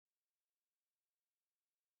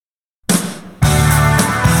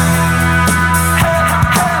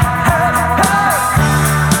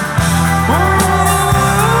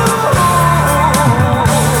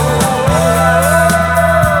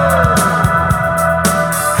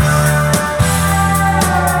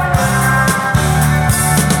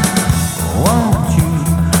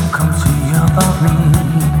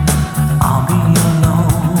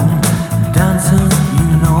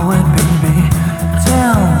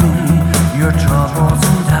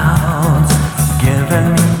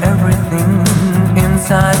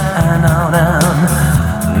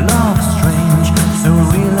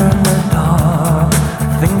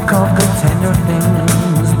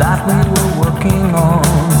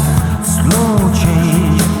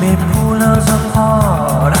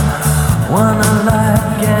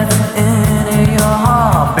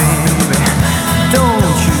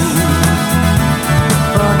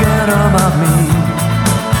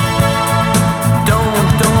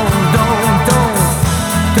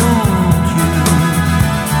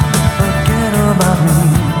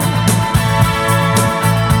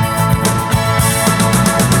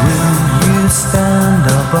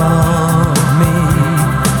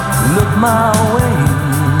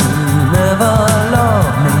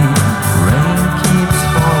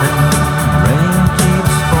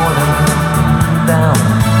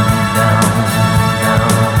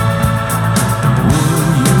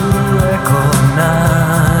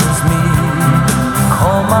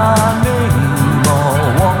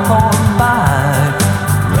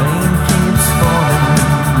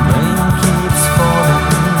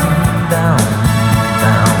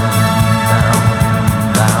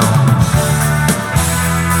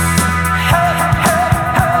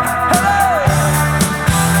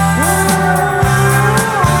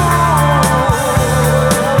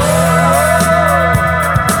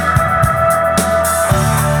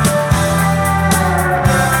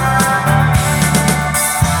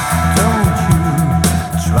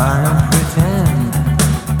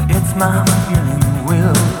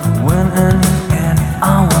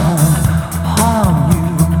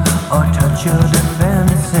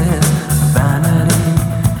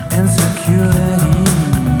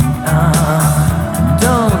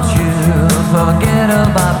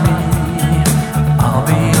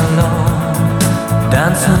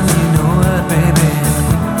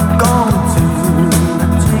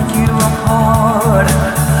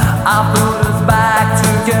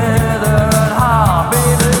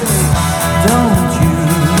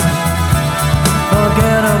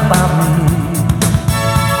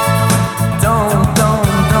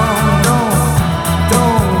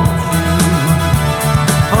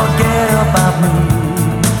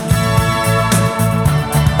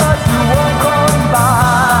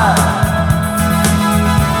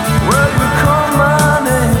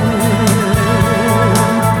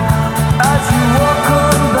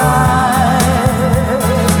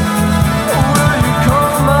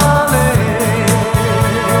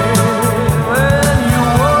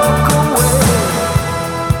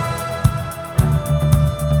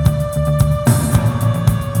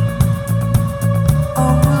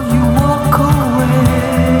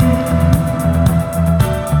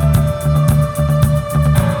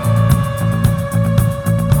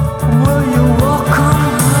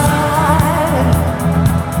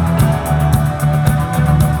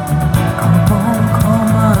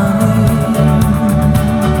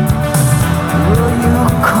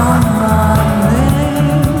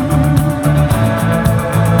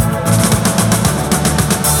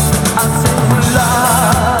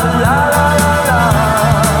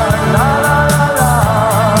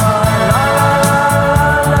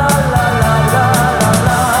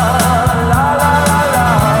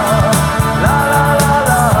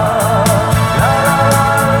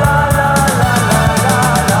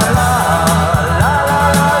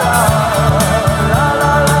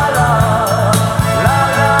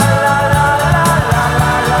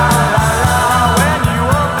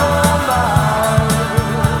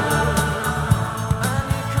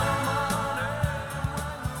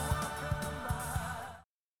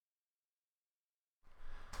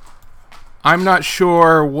I'm not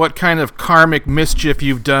sure what kind of karmic mischief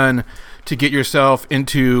you've done to get yourself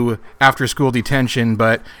into after school detention,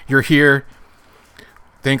 but you're here.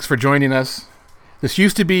 Thanks for joining us. This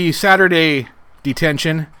used to be Saturday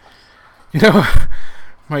detention. You know,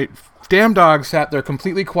 my damn dog sat there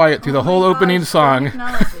completely quiet through the whole opening song.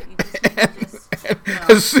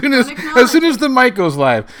 As soon as the mic goes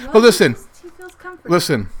live. Well, but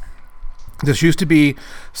listen. This used to be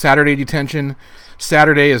Saturday detention.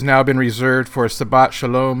 Saturday has now been reserved for Sabbat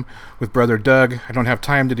Shalom with Brother Doug. I don't have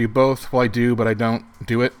time to do both. Well, I do, but I don't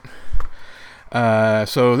do it.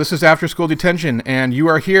 So this is After School Detention, and you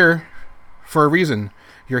are here for a reason.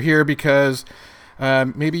 You're here because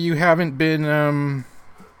maybe you haven't been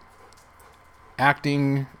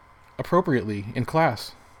acting appropriately in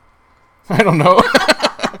class. I don't know.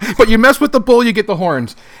 But you mess with the bull, you get the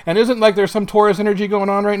horns. And isn't like there's some Taurus energy going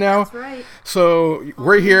on right now? That's right. So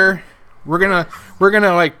we're here. We're gonna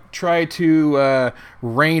like try to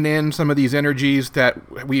rein in some of these energies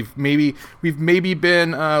that we've maybe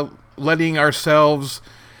been letting ourselves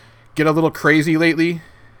get a little crazy lately,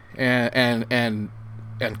 and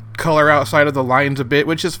color outside of the lines a bit,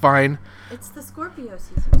 which is fine. It's the Scorpio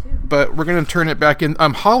season too. But we're gonna turn it back in.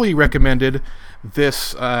 Holly recommended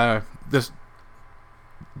this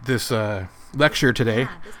lecture today.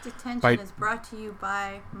 Yeah, this detention is brought to you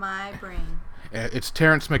by my brain. It's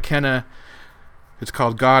Terence McKenna. It's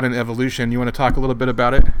called God and Evolution. You want to talk a little bit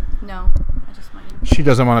about it? No, I just want you. She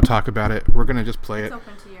doesn't want to talk about it. We're going to just play it. It's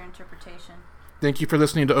open to your interpretation. Thank you for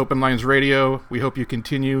listening to Open Lines Radio. We hope you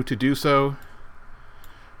continue to do so.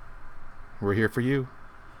 We're here for you.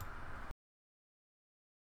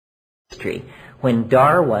 When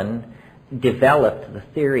Darwin developed the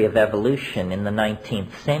theory of evolution in the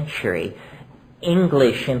 19th century,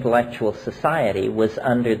 English intellectual society was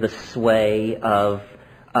under the sway of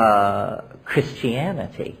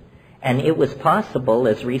Christianity. And it was possible,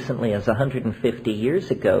 as recently as 150 years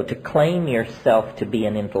ago, to claim yourself to be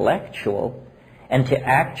an intellectual and to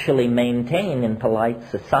actually maintain in polite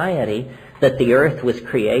society that the earth was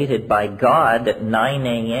created by God at 9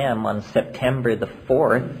 a.m. on September the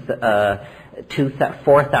 4th,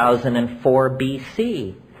 4004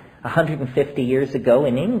 BC. 150 years ago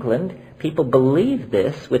in England, people believed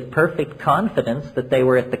this with perfect confidence that they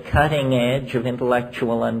were at the cutting edge of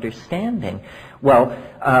intellectual understanding. Well,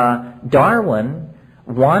 Darwin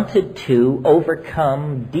wanted to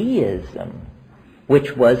overcome deism,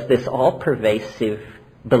 which was this all-pervasive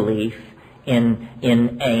belief in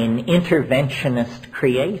an interventionist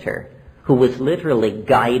creator who was literally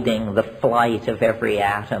guiding the flight of every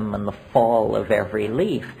atom and the fall of every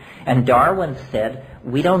leaf. And Darwin said,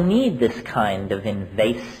 we don't need this kind of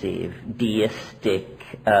invasive, deistic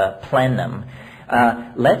plenum.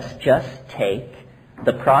 Let's just take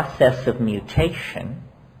the process of mutation,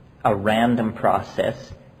 a random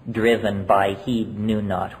process driven by he knew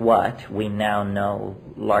not what, we now know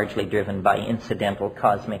largely driven by incidental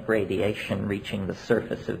cosmic radiation reaching the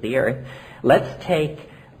surface of the earth. Let's take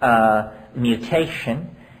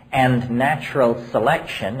mutation and natural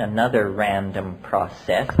selection, another random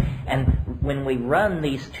process, and when we run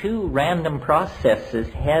these two random processes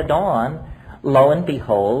head on, lo and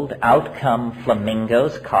behold, out come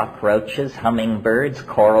flamingos, cockroaches, hummingbirds,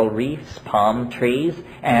 coral reefs, palm trees,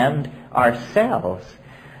 and ourselves.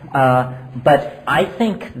 But I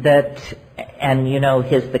think that, and you know,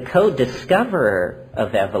 the co-discoverer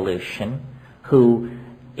of evolution, who,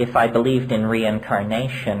 if I believed in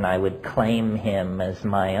reincarnation, I would claim him as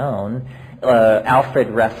my own, Alfred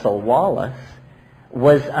Russel Wallace,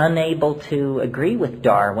 was unable to agree with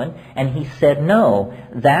Darwin, and he said, no,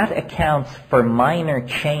 that accounts for minor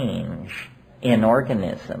change in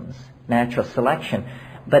organisms, natural selection.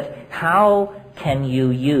 But how can you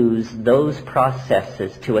use those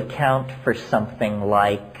processes to account for something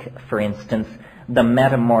like, for instance, the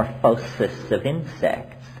metamorphosis of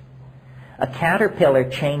insects? A caterpillar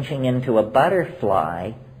changing into a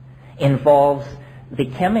butterfly involves the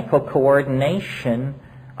chemical coordination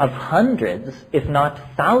of hundreds, if not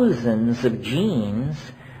thousands, of genes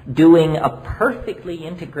doing a perfectly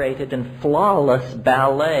integrated and flawless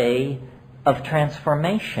ballet of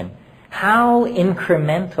transformation. How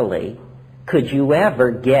incrementally could you ever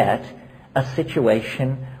get a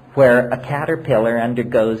situation where a caterpillar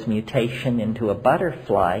undergoes mutation into a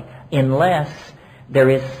butterfly unless there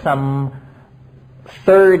is some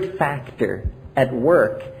third factor at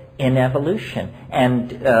work in evolution?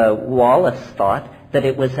 And Wallace thought that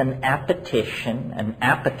it was an appetition, an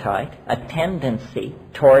appetite, a tendency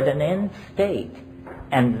toward an end state.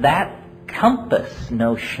 And that compass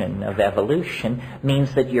notion of evolution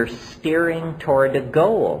means that you're steering toward a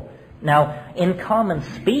goal. Now, in common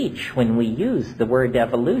speech, when we use the word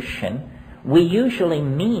evolution, we usually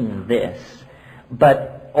mean this.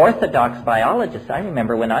 But orthodox biologists, I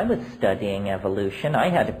remember when I was studying evolution, I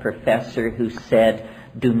had a professor who said,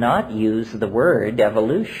 do not use the word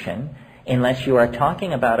evolution unless you are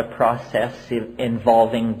talking about a process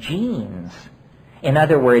involving genes. In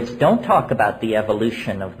other words, don't talk about the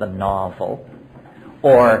evolution of the novel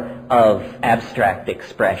or of abstract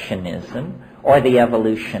expressionism or the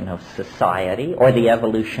evolution of society or the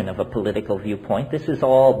evolution of a political viewpoint. This is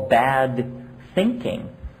all bad thinking.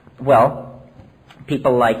 Well,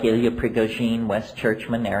 people like Ilya Prigogine, Wes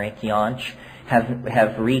Churchman, Eric Jantsch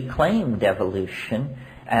have reclaimed evolution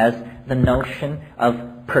as the notion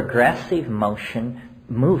of progressive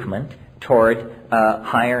movement toward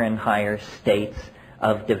higher and higher states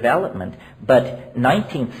of development. But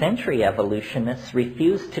 19th century evolutionists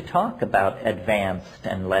refused to talk about advanced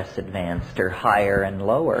and less advanced or higher and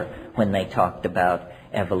lower when they talked about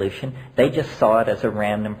evolution. They just saw it as a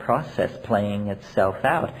random process playing itself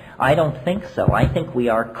out. I don't think so. I think we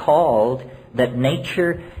are called that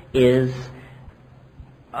nature is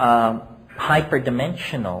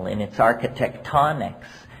hyperdimensional in its architectonics,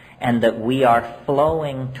 and that we are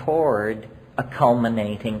flowing toward a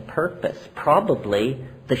culminating purpose, probably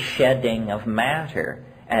the shedding of matter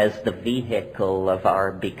as the vehicle of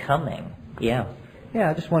our becoming. Yeah. Yeah,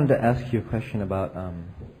 I just wanted to ask you a question about,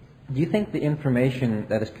 do you think the information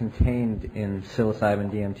that is contained in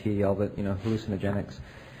psilocybin, DMT, all the hallucinogenics,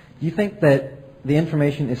 do you think that the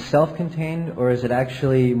information is self-contained, or is it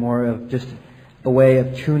actually more of just a way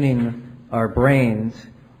of tuning our brains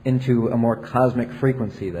into a more cosmic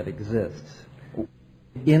frequency that exists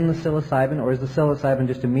in the psilocybin, or is the psilocybin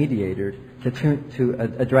just a mediator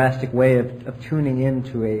to a drastic way of tuning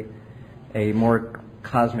into a more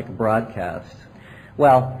cosmic broadcast?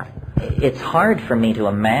 Well, it's hard for me to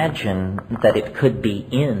imagine that it could be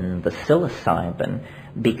in the psilocybin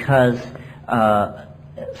because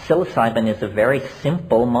psilocybin is a very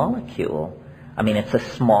simple molecule. I mean, it's a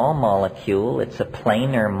small molecule, it's a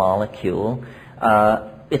planar molecule.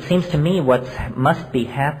 It seems to me what must be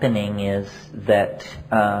happening is that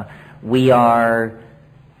we are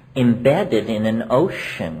embedded in an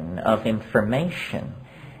ocean of information,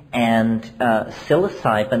 and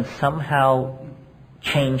psilocybin somehow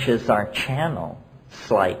changes our channel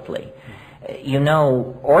slightly.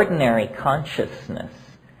 Ordinary consciousness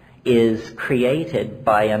is created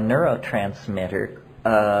by a neurotransmitter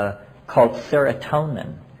called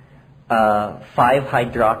serotonin,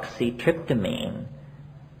 5-hydroxytryptamine,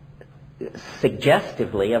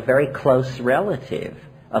 suggestively a very close relative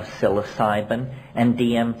of psilocybin and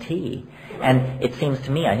DMT. And it seems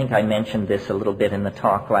to me, I think I mentioned this a little bit in the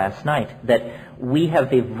talk last night, that we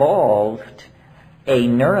have evolved a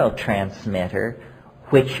neurotransmitter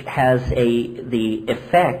which has the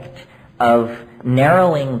effect of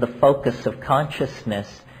narrowing the focus of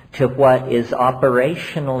consciousness to what is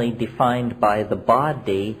operationally defined by the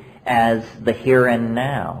body as the here and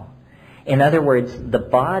now. In other words, the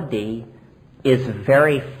body is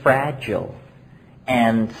very fragile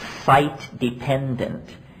and site-dependent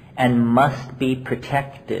and must be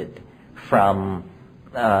protected from,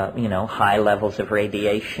 high levels of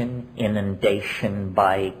radiation, inundation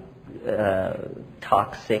by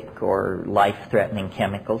toxic or life-threatening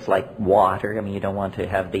chemicals like water. I mean, you don't want to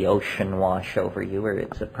have the ocean wash over you or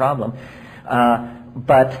it's a problem.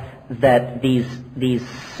 But that these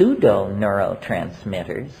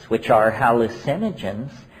pseudo-neurotransmitters, which are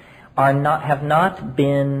hallucinogens, have not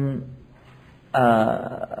been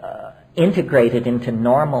integrated into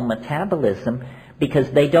normal metabolism because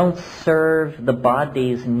they don't serve the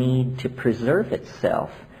body's need to preserve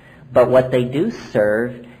itself. But what they do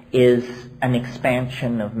serve is an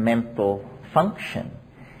expansion of mental function.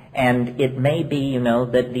 And it may be,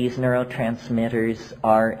 that these neurotransmitters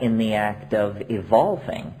are in the act of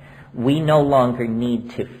evolving. We no longer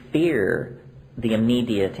need to fear the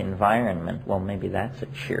immediate environment. Well, maybe that's a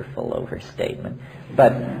cheerful overstatement.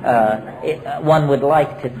 But one would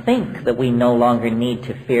like to think that we no longer need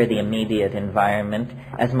to fear the immediate environment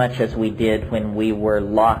as much as we did when we were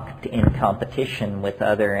locked in competition with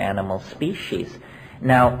other animal species.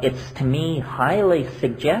 Now, it's to me highly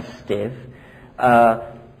suggestive the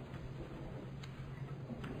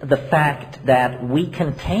fact that we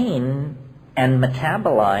contain and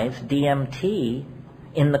metabolize DMT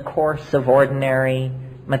in the course of ordinary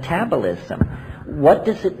metabolism. What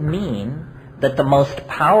does it mean that the most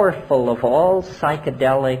powerful of all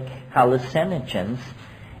psychedelic hallucinogens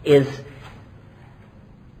is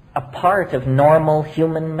a part of normal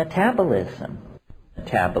human metabolism?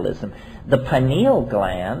 The pineal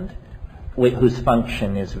gland whose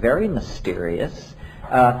function is very mysterious,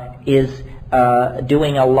 is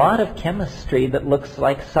doing a lot of chemistry that looks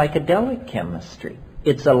like psychedelic chemistry.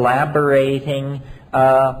 It's elaborating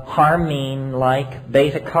harmine-like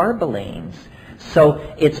beta-carbolines. So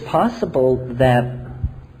it's possible that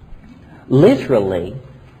literally,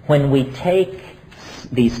 when we take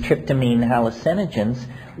these tryptamine hallucinogens,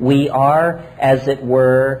 we are, as it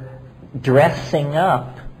were, dressing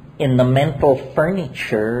up in the mental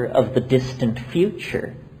furniture of the distant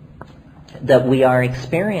future, that we are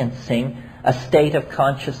experiencing a state of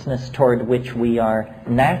consciousness toward which we are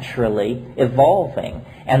naturally evolving,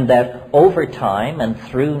 and that over time and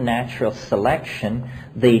through natural selection,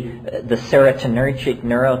 the serotonergic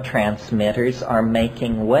neurotransmitters are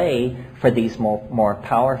making way for these more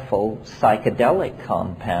powerful psychedelic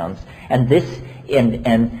compounds. And this, and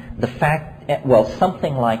the fact, well,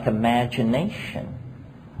 something like imagination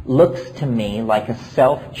looks to me like a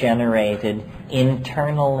self-generated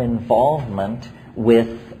internal involvement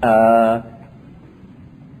with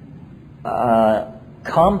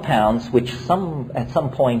compounds which at some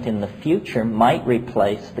point in the future might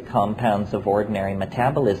replace the compounds of ordinary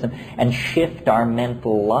metabolism and shift our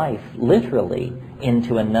mental life literally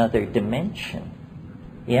into another dimension.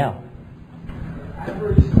 Yeah.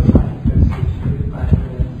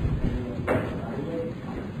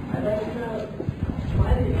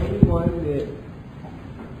 Anyone that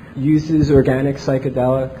uses organic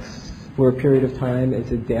psychedelics for a period of time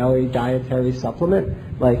as a daily dietary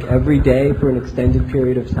supplement, like every day for an extended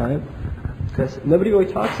period of time? Because nobody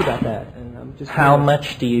really talks about that. And I'm just How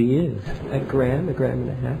much do you use? a gram and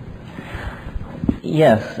a half.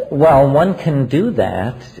 Yes, well, one can do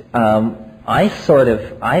that. I've sort of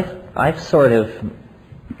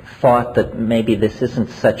thought that maybe this isn't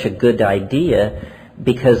such a good idea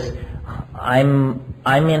because I'm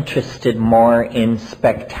interested more in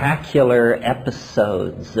spectacular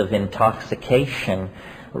episodes of intoxication,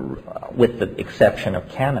 with the exception of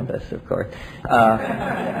cannabis, of course,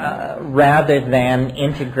 rather than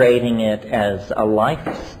integrating it as a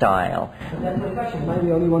lifestyle. That's my question. Am I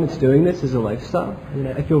the only one that's doing this as a lifestyle? I mean,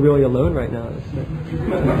 I feel really alone right now.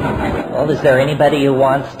 Well, is there anybody who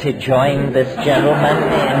wants to join this gentleman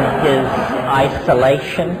in his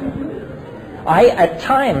isolation? At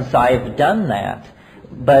times I've done that,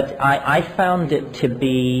 but I found it to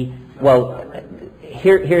be, well,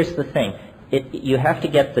 here's the thing. You have to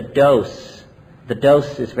get the dose. The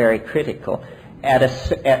dose is very critical.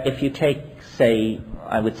 If you take, say,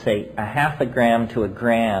 I would say a half a gram to a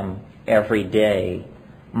gram every day,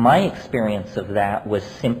 my experience of that was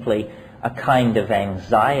simply a kind of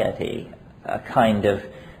anxiety, a kind of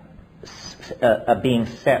being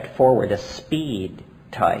set forward, a speed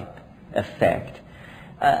type effect.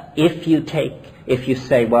 If you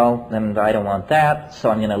say, well, then I don't want that, so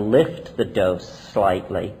I'm going to lift the dose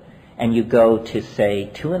slightly, and you go to, say,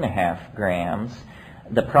 2.5 grams,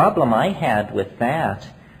 the problem I had with that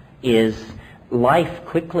is life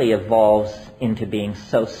quickly evolves into being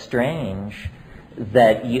so strange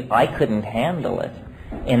that I couldn't handle it.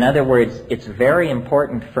 In other words, it's very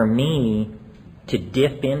important for me to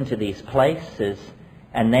dip into these places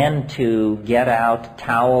and then to get out,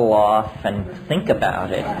 towel off, and think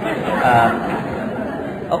about it.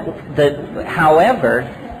 However,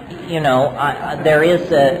 you know, there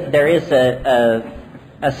is a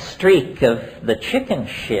streak of the chicken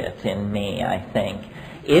shit in me, I think.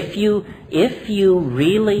 If you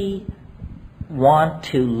really want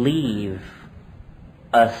to leave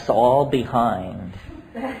us all behind,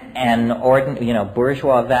 and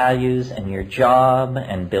bourgeois values and your job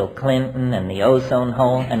and Bill Clinton and the ozone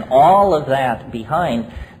hole and all of that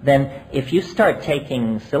behind, then if you start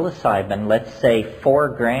taking psilocybin, let's say 4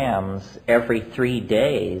 grams every 3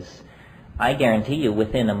 days, I guarantee you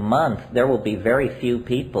within a month there will be very few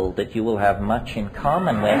people that you will have much in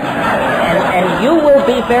common with. And you will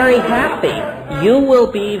be very happy. You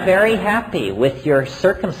will be very happy with your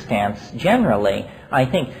circumstance generally, I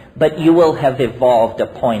think. But you will have evolved a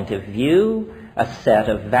point of view, a set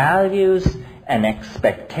of values, an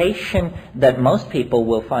expectation that most people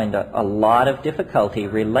will find a lot of difficulty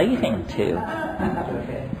relating to.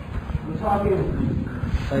 Okay. I'm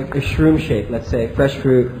talking like a shroom shake, let's say, fresh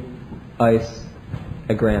fruit, ice,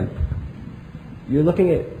 a gram. You're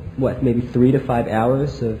looking at, what, maybe 3 to 5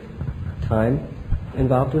 hours of time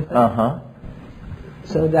involved with it? Uh-huh.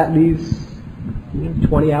 So that leaves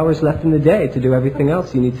 20 hours left in the day to do everything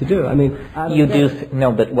else you need to do. I mean, you do,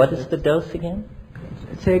 no, but what is the dose again?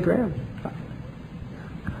 Say a gram.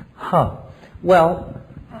 Huh. Well,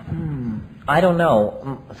 I don't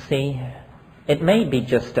know. See, it may be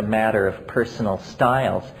just a matter of personal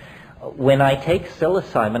styles. When I take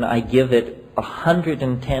psilocybin, I give it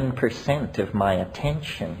 110% of my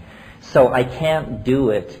attention. So I can't do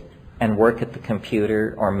it and work at the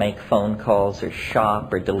computer or make phone calls or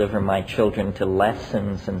shop or deliver my children to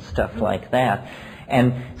lessons and stuff like that.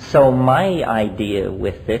 And so my idea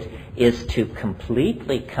with it is to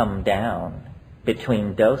completely come down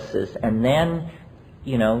between doses, and then,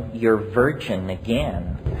 you know, you're virgin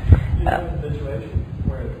again.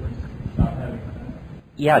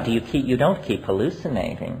 Yeah, you don't keep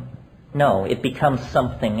hallucinating. No, it becomes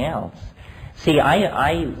something else. See,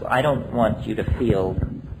 I don't want you to feel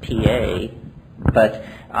PA, but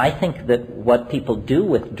I think that what people do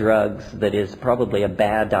with drugs that is probably a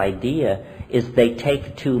bad idea is they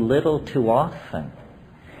take too little too often.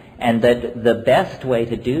 And that the best way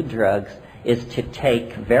to do drugs is to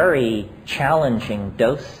take very challenging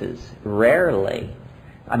doses, rarely.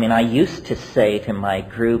 I mean, I used to say to my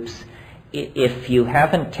groups, if you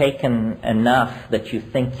haven't taken enough that you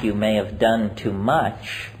think you may have done too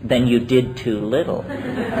much, then you did too little.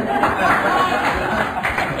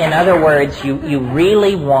 In other words, you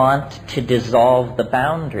really want to dissolve the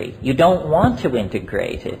boundary. You don't want to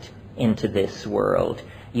integrate it into this world.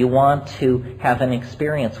 You want to have an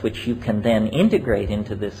experience which you can then integrate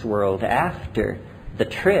into this world after the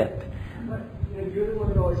trip. But, you're the one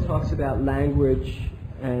that always talks about language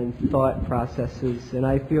and thought processes, and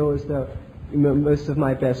I feel as though most of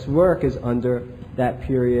my best work is under that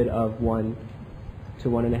period of 1 to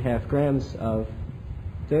 1.5 grams of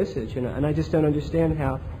dosage, and I just don't understand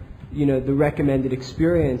how, the recommended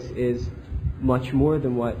experience is much more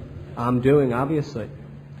than what I'm doing, obviously.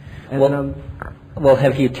 And well,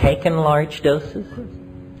 have you taken large doses?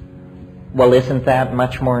 Well, isn't that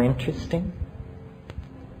much more interesting?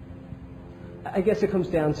 I guess it comes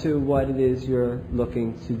down to what it is you're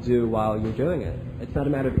looking to do while you're doing it. It's not a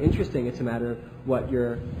matter of interesting, it's a matter of what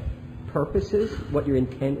your purpose is, what your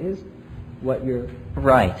intent is, what your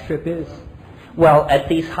trip is. Well, at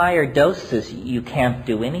these higher doses, you can't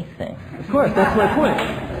do anything. Of course, that's my point.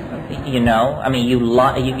 I mean,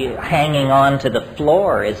 you hanging on to the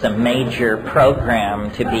floor is a major program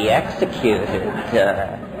to be executed.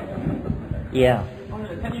 Yeah.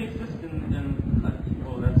 Can you exist in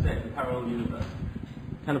let's say, a parallel universe?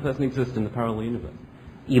 Can a person exist in the parallel universe?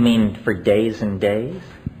 You mean for days and days?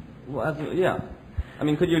 Well, yeah. I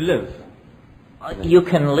mean, could you live? You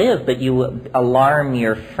can live, but you alarm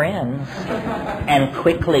your friends and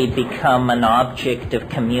quickly become an object of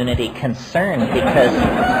community concern because,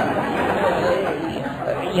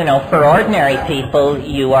 for ordinary people,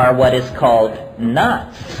 you are what is called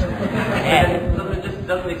nuts. Doesn't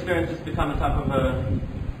the experience just become a type of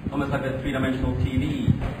almost like a three-dimensional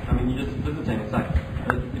TV? I mean, you're just visiting. It's like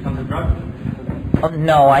it becomes a drug. Oh,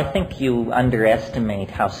 no, I think you underestimate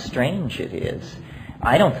how strange it is.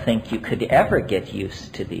 I don't think you could ever get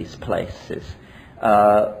used to these places.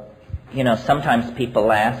 Sometimes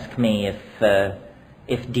people ask me if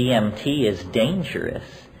DMT is dangerous,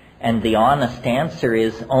 and the honest answer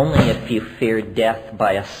is only if you fear death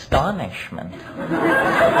by astonishment.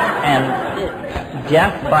 And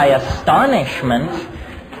death by astonishment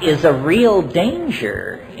is a real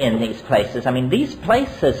danger in these places. I mean, these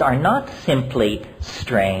places are not simply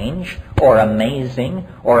strange or amazing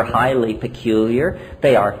or highly peculiar.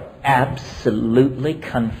 They are absolutely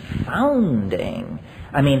confounding.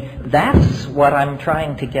 I mean, that's what I'm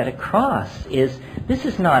trying to get across, is this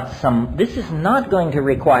is not going to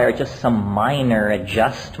require just some minor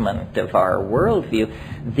adjustment of our worldview.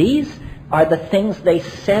 These are the things they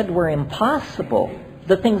said were impossible.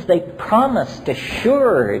 The things they promised,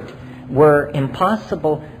 assured were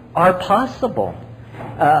impossible, are possible.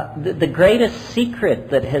 The greatest secret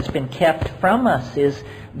that has been kept from us is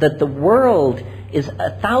that the world is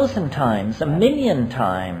 1,000 times, 1,000,000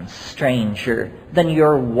 times stranger than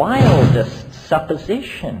your wildest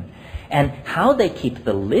supposition. And how they keep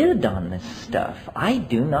the lid on this stuff, I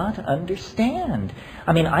do not understand.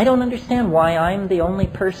 I mean, I don't understand why I'm the only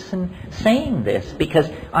person saying this, because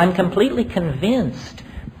I'm completely convinced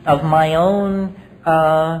of my own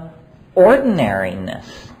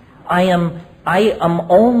ordinariness. I am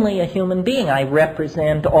only a human being. I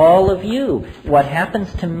represent all of you. What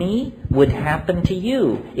happens to me would happen to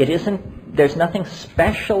you. There's nothing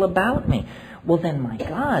special about me. Well then, my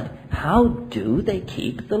God, how do they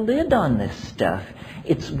keep the lid on this stuff?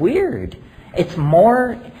 It's weird. It's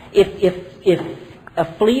more, if a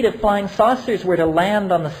fleet of flying saucers were to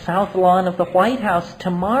land on the south lawn of the White House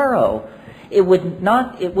tomorrow, it would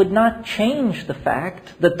not change the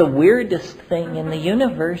fact that the weirdest thing in the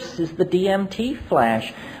universe is the DMT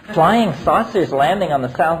flash. Flying saucers landing on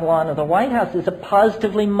the south lawn of the White House is a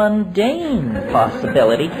positively mundane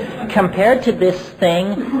possibility compared to this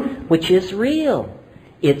thing which is real.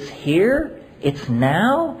 It's here, it's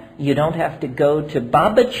now. You don't have to go to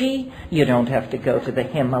Babaji, you don't have to go to the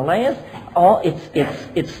Himalayas.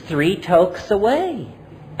 It's 3 tokes away.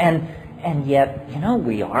 And yet,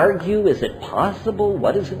 we argue, is it possible?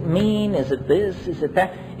 What does it mean? Is it this? Is it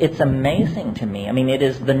that? It's amazing to me. I mean, it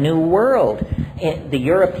is the new world. The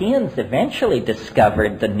Europeans eventually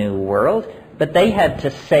discovered the new world, but they had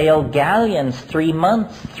to sail galleons 3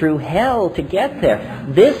 months through hell to get there.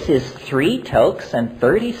 This is 3 tokes and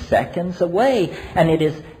 30 seconds away, and it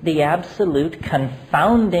is the absolute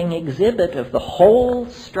confounding exhibit of the whole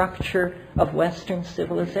structure of Western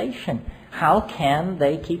civilization. How can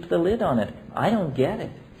they keep the lid on it? I don't get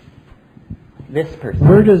it. This person.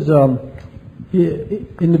 Where does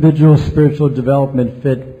individual spiritual development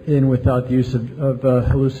fit in without the use of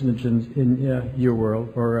hallucinogens in your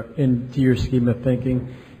world or into your scheme of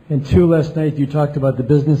thinking? And 2, last night you talked about the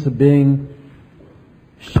business of being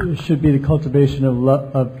should be the cultivation of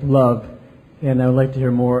love, and I would like to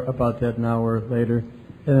hear more about that now or later.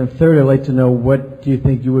 And then 3rd, I'd like to know, what do you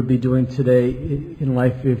think you would be doing today in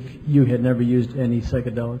life if you had never used any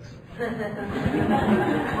psychedelics?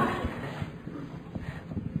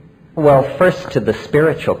 Well, first to the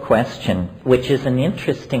spiritual question, which is an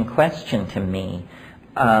interesting question to me.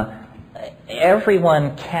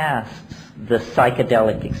 Everyone casts the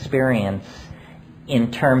psychedelic experience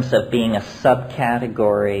in terms of being a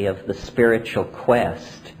subcategory of the spiritual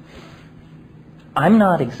quest. I'm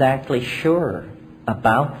not exactly sure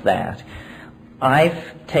about that.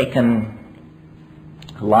 I've taken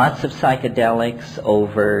lots of psychedelics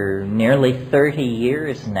over nearly 30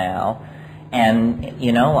 years now, and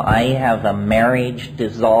I have a marriage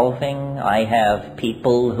dissolving. I have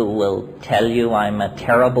people who will tell you I'm a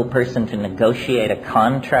terrible person to negotiate a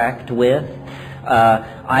contract with.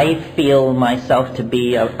 I feel myself to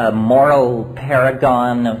be a moral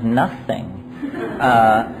paragon of nothing,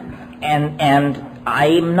 and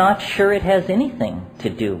I'm not sure it has anything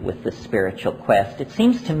to do with the spiritual quest. It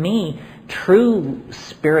seems to me true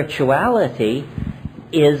spirituality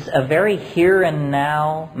is a very here and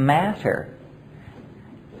now matter.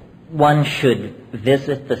 One should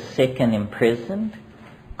visit the sick and imprisoned,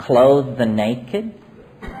 clothe the naked,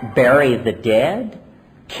 bury the dead,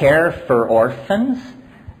 care for orphans,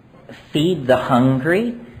 feed the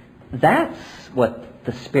hungry. That's what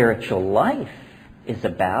the spiritual life is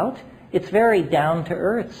about. It's very down to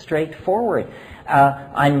earth, straightforward.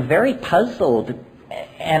 I'm very puzzled,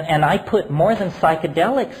 and I put more than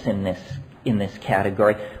psychedelics in this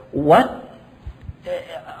category. What,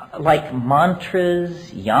 like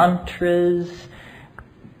mantras, yantras,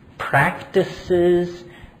 practices,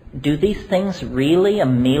 do these things really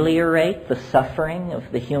ameliorate the suffering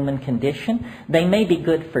of the human condition? They may be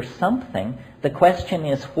good for something. The question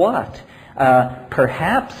is what?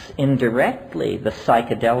 Perhaps indirectly the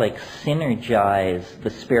psychedelics synergize the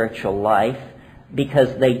spiritual life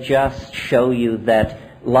because they just show you that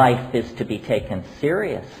life is to be taken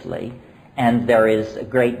seriously and there is a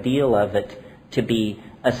great deal of it to be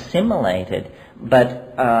assimilated.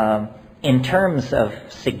 But in terms of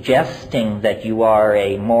suggesting that you are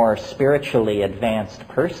a more spiritually advanced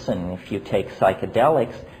person if you take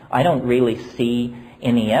psychedelics, I don't really see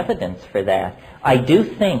any evidence for that. I do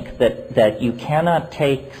think that you cannot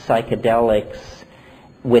take psychedelics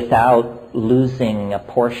without losing a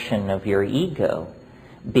portion of your ego,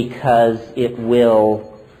 because it's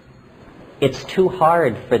too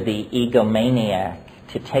hard for the egomaniac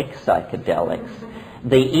to take psychedelics.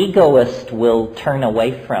 The egoist will turn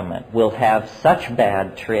away from it, will have such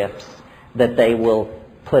bad trips that they will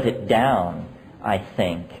put it down, I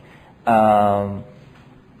think.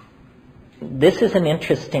 This is an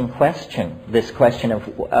interesting question, this question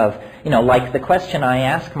of like the question I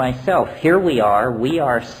ask myself. Here we are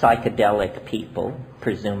psychedelic people,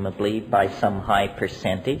 presumably by some high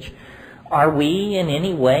percentage. Are we in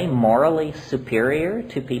any way morally superior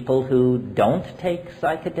to people who don't take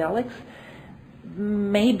psychedelics?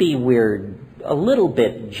 Maybe we're a little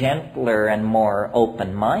bit gentler and more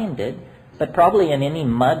open-minded, but probably in any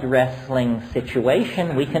mud wrestling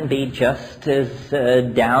situation, we can be just as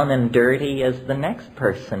down and dirty as the next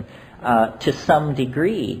person to some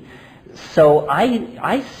degree. So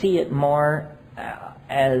I see it more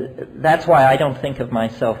as, that's why I don't think of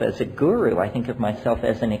myself as a guru. I think of myself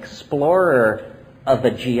as an explorer of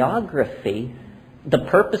a geography, the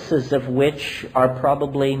purposes of which are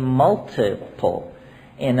probably multiple.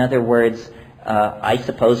 In other words, I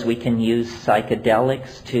suppose we can use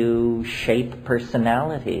psychedelics to shape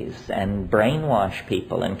personalities and brainwash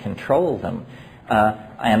people and control them.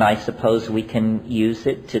 And I suppose we can use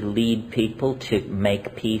it to lead people to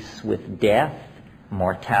make peace with death,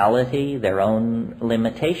 mortality, their own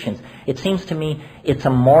limitations. It seems to me it's a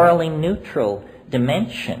morally neutral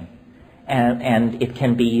dimension, and it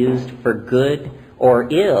can be used for good or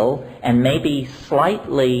ill, and maybe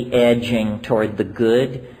slightly edging toward the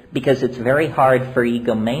good, because it's very hard for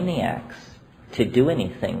egomaniacs to do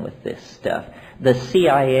anything with this stuff. The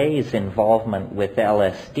CIA's involvement with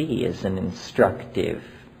LSD is an instructive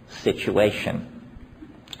situation.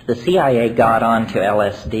 The CIA got onto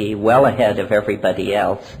LSD well ahead of everybody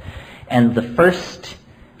else, and the first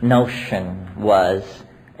notion was,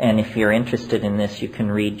 and if you're interested in this, you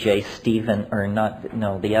can read the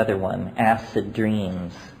other one, Acid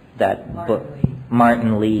Dreams, that book,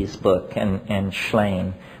 Martin Lee's book, and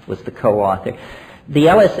Schlein was the co-author.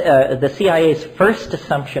 The CIA's first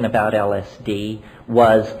assumption about LSD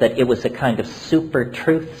was that it was a kind of super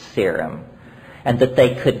truth serum, and that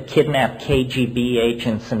they could kidnap KGB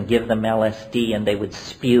agents and give them LSD, and they would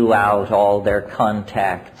spew out all their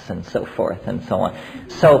contacts and so forth and so on.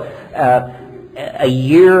 So a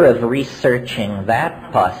year of researching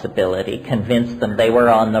that possibility convinced them they were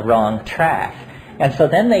on the wrong track. And so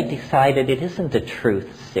then they decided it isn't a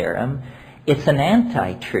truth serum, it's an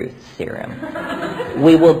anti-truth serum.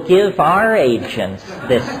 We will give our agents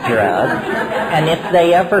this drug, and if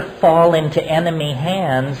they ever fall into enemy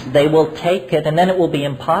hands, they will take it, and then it will be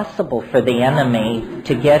impossible for the enemy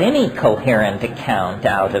to get any coherent account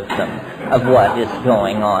out of them of what is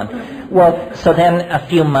going on. Well, so then a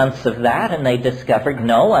few months of that, and they discovered,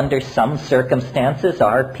 no, under some circumstances,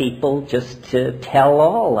 our people just tell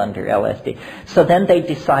all under LSD. So then they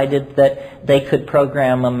decided that they could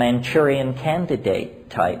program a Manchurian Candidate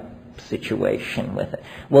type situation with it.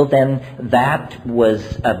 Well, then that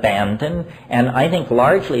was abandoned, and I think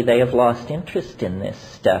largely they have lost interest in this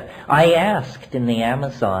stuff. I asked in the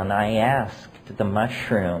Amazon, the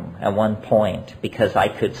mushroom at one point, because I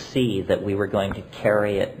could see that we were going to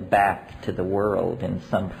carry it back to the world in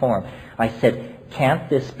some form. I said, can't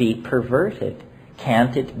this be perverted?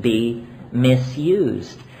 Can't it be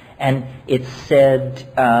misused? And it said,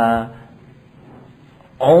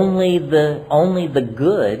 only the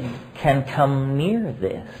good can come near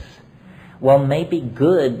this. Well, maybe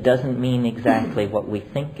good doesn't mean exactly what we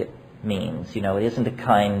think it means. You know, it isn't a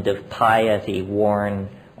kind of piety worn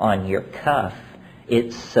on your cuff.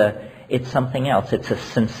 It's something else. It's a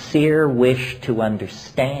sincere wish to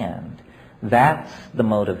understand. That's the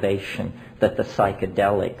motivation that the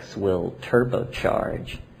psychedelics will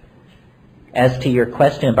turbocharge. As to your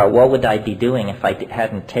question about what would I be doing if I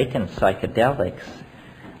hadn't taken psychedelics,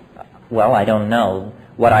 well, I don't know.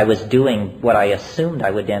 What I was doing, what I assumed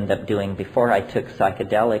I would end up doing before I took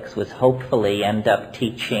psychedelics was hopefully end up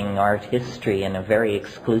teaching art history in a very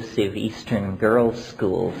exclusive Eastern girls'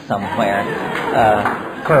 school somewhere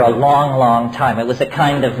for a long, long time. It was a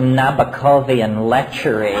kind of Nabokovian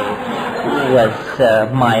lechery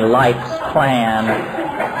was my life's plan.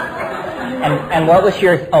 And what was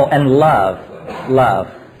your... Oh, and love.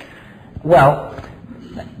 Well,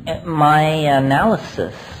 my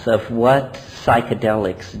analysis of what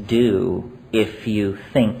psychedelics do, if you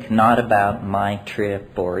think not about my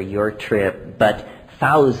trip or your trip, but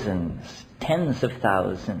thousands, tens of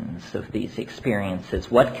thousands of these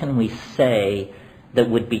experiences, what can we say that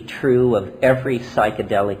would be true of every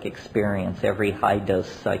psychedelic experience, every high-dose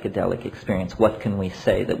psychedelic experience? What can we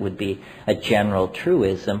say that would be a general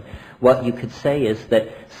truism? What you could say is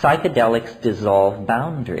that psychedelics dissolve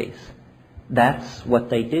boundaries. That's what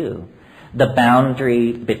they do. The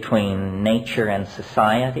boundary between nature and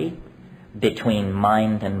society, between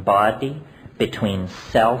mind and body, between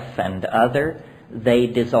self and other, they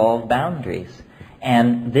dissolve boundaries.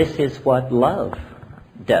 And this is what love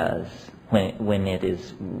does when it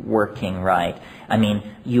is working right. I mean,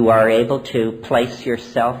 you are able to place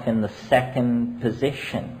yourself in the second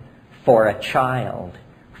position for a child,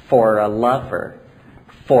 for a lover,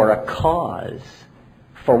 for a cause,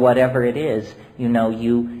 for whatever it is. You know,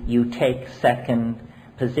 you take second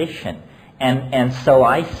position. And so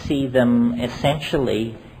I see them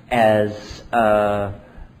essentially as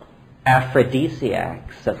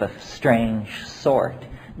aphrodisiacs of a strange sort.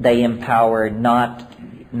 They empower not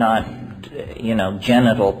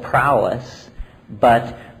genital prowess,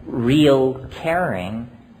 but real caring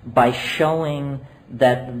by showing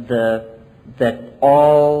that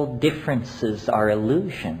all differences are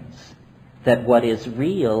illusions, that what is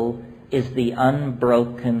real is the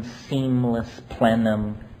unbroken, seamless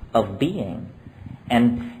plenum of being.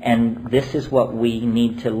 And this is what we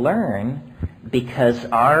need to learn, because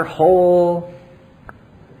our whole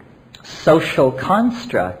social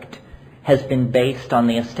construct has been based on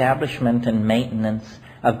the establishment and maintenance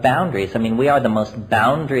of boundaries. I mean, we are the most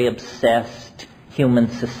boundary-obsessed human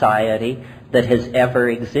society that has ever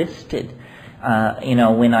existed.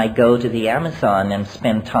 When I go to the Amazon and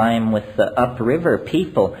spend time with the upriver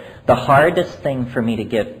people, the hardest thing for me to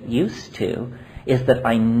get used to is that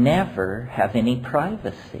I never have any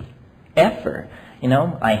privacy, ever.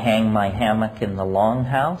 I hang my hammock in the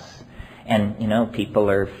longhouse, and, people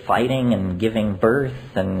are fighting and giving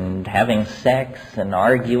birth and having sex and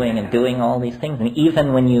arguing and doing all these things. And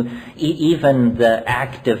even even the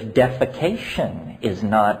act of defecation is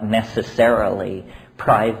not necessarily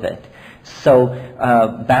private. So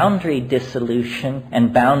boundary dissolution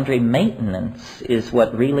and boundary maintenance is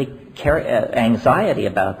what really anxiety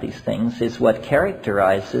about these things is what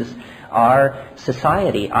characterizes our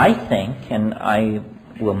society. I think, and I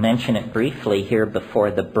will mention it briefly here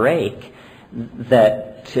before the break,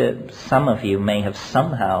 that some of you may have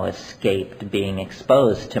somehow escaped being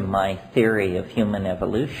exposed to my theory of human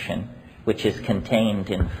evolution, which is contained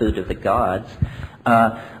in Food of the Gods.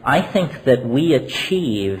 I think that we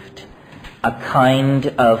achieved a kind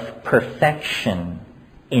of perfection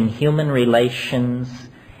in human relations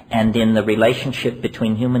and in the relationship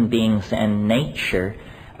between human beings and nature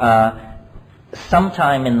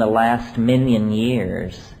sometime in the last 1,000,000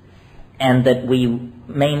 years, and that we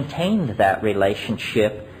maintained that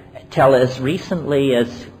relationship till as recently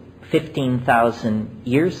as 15,000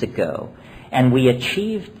 years ago. And we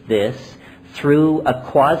achieved this through a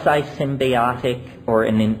quasi-symbiotic, or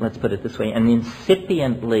let's put it this way, an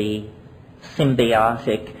incipiently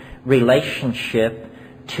symbiotic relationship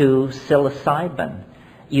to psilocybin.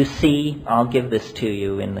 You see, I'll give this to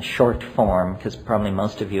you in the short form, because probably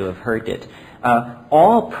most of you have heard it.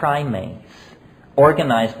 All primates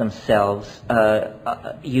organize themselves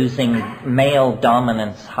using male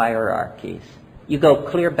dominance hierarchies. You go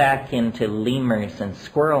clear back into lemurs and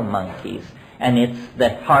squirrel monkeys, and it's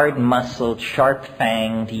the hard-muscled,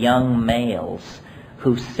 sharp-fanged young males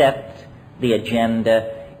who set the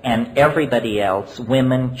agenda, and everybody else,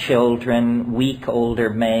 women, children, weak older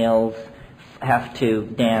males, have to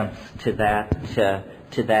dance to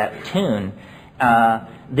that tune.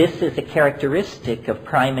 This is a characteristic of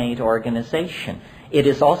primate organization. It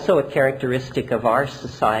is also a characteristic of our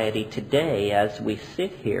society today as we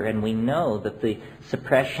sit here, and we know that the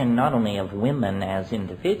suppression not only of women as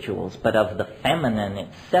individuals, but of the feminine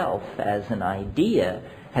itself as an idea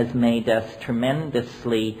has made us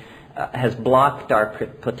tremendously, has blocked our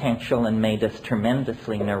potential and made us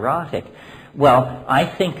tremendously neurotic. Well, I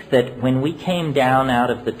think that when we came down out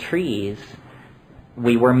of the trees,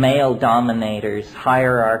 we were male dominators,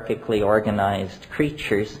 hierarchically organized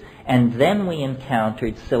creatures, and then we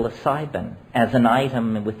encountered psilocybin as an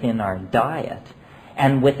item within our diet.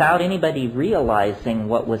 And without anybody realizing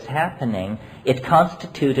what was happening, it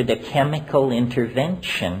constituted a chemical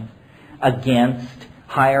intervention against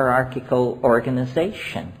hierarchical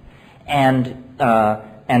organization. And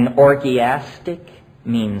an orgiastic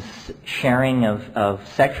means sharing of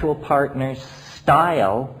sexual partners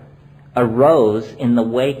style arose in the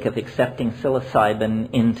wake of accepting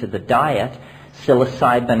psilocybin into the diet.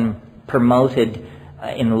 Psilocybin promoted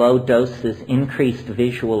in low doses increased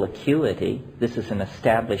visual acuity. This is an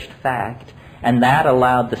established fact. And that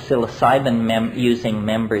allowed the psilocybin-using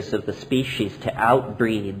members of the species to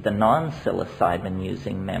outbreed the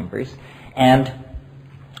non-psilocybin-using members. And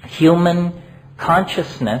human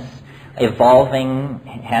consciousness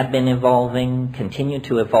had been evolving, continued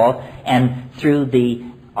to evolve, and through the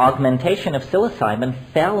augmentation of psilocybin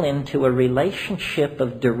fell into a relationship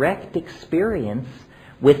of direct experience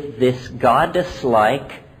with this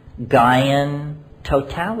goddess-like Gaian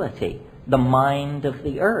totality, the mind of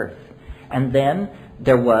the earth. And then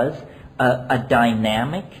there was a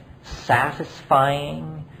dynamic,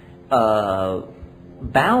 satisfying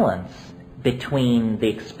balance between the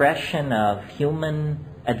expression of human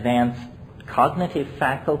advanced cognitive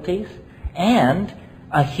faculties and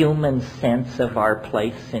a human sense of our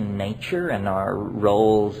place in nature and our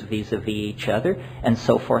roles vis-a-vis each other, and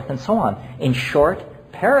so forth and so on. In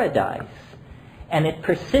short, paradise. And it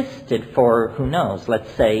persisted for, who knows,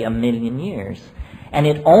 let's say 1,000,000 years. And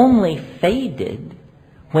it only faded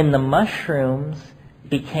when the mushrooms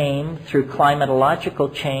became, through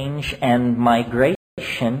climatological change and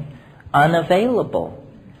migration, unavailable.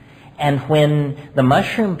 And when the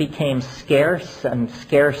mushroom became scarce and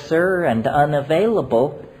scarcer and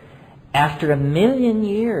unavailable, after 1,000,000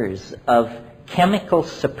 years of chemical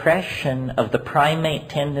suppression of the primate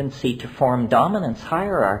tendency to form dominance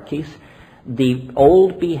hierarchies, the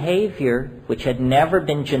old behavior, which had never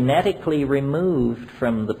been genetically removed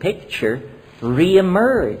from the picture,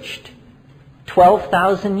 reemerged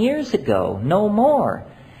 12,000 years ago, no more.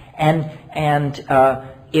 And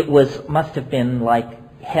it must have been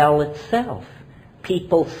like hell itself.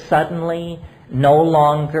 People suddenly no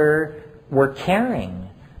longer were caring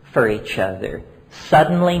for each other.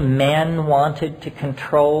 Suddenly men wanted to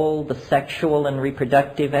control the sexual and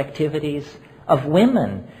reproductive activities of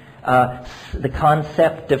women. The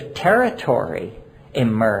concept of territory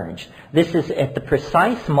emerged. This is at the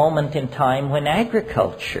precise moment in time when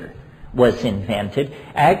agriculture was invented.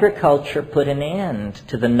 Agriculture put an end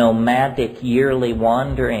to the nomadic yearly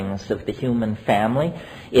wanderings of the human family.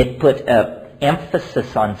 It put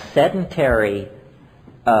emphasis on sedentary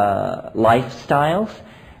lifestyles.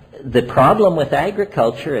 The problem with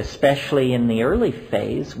agriculture, especially in the early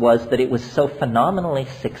phase, was that it was so phenomenally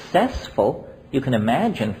successful. You can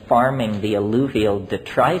imagine farming the alluvial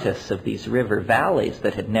detritus of these river valleys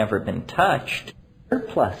that had never been touched.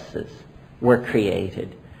 Surpluses were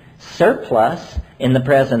created. Surplus, in the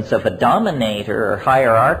presence of a dominator or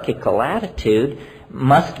hierarchical attitude,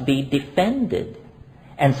 must be defended.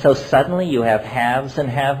 And so suddenly you have haves and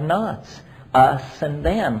have-nots, us and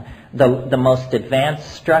them. The most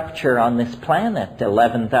advanced structure on this planet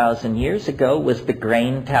 11,000 years ago was the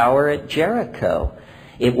grain tower at Jericho.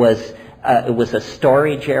 It was a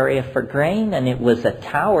storage area for grain, and it was a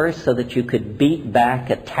tower so that you could beat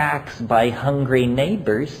back attacks by hungry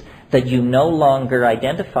neighbors that you no longer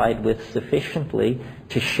identified with sufficiently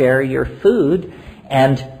to share your food.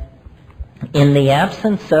 And in the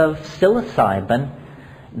absence of psilocybin,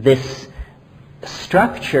 this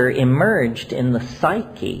structure emerged in the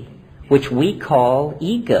psyche, which we call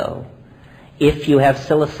ego. If you have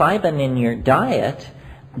psilocybin in your diet,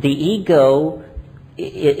 the ego,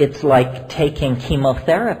 it's like taking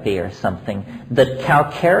chemotherapy or something. The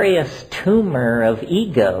calcareous tumor of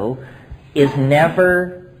ego is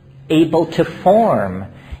never able to form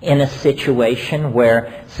in a situation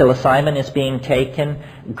where psilocybin is being taken,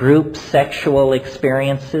 group sexual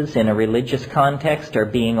experiences in a religious context are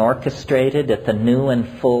being orchestrated at the new and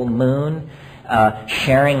full moon,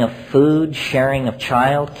 sharing of food, sharing of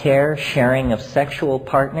child care, sharing of sexual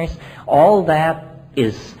partners. All that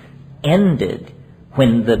is ended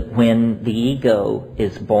when the ego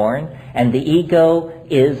is born, and the ego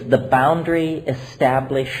is the boundary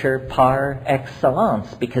establisher par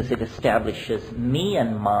excellence, because it establishes me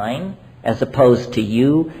and mine as opposed to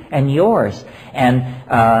you and yours. And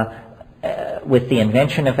with the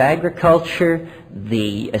invention of agriculture,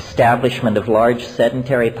 the establishment of large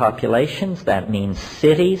sedentary populations, that means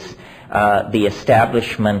cities, the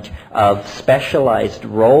establishment of specialized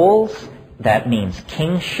roles, that means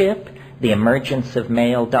kingship, the emergence of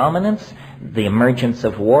male dominance, the emergence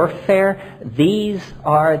of warfare. These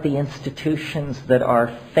are the institutions that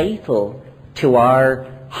are fatal to our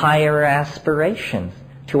higher aspirations,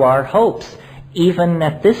 to our hopes, even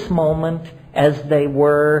at this moment as they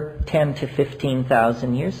were 10 to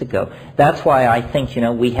 15,000 years ago. That's why I think,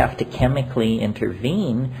 we have to chemically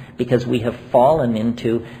intervene, because we have fallen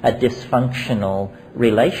into a dysfunctional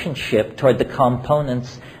relationship toward the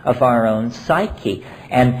components of our own psyche.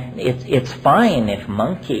 And it's fine if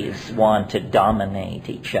monkeys want to dominate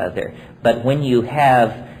each other, but when you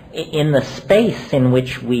have, in the space in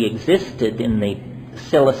which we existed in the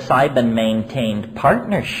psilocybin-maintained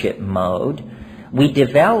partnership mode, we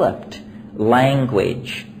developed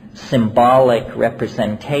language, symbolic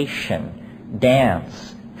representation,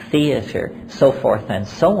 dance, theater, so forth and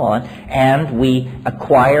so on, and we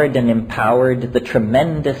acquired and empowered the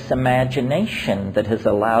tremendous imagination that has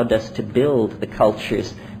allowed us to build the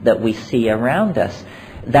cultures that we see around us.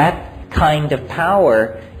 That kind of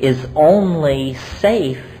power is only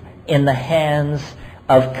safe in the hands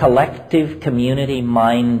of collective,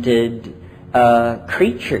 community-minded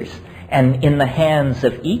creatures. And in the hands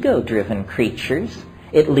of ego-driven creatures,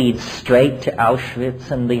 it leads straight to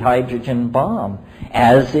Auschwitz and the hydrogen bomb,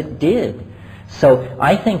 as it did. So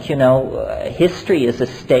I think, history is a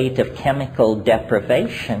state of chemical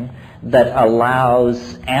deprivation that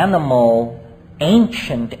allows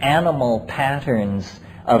ancient animal patterns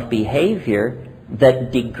of behavior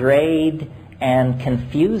that degrade and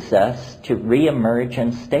confuse us to reemerge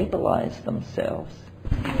and stabilize themselves.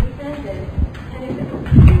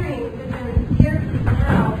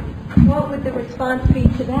 What would the response be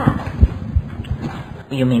to that?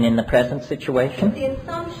 You mean in the present situation? If the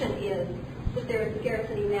assumption is that there is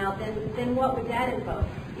scarcity now, then what would that invoke?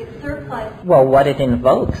 It's surplus. Well, what it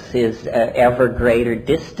invokes is ever greater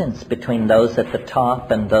distance between those at the top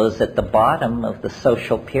and those at the bottom of the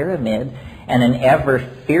social pyramid, and an ever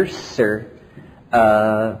fiercer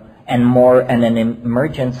and an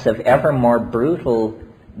emergence of ever more brutal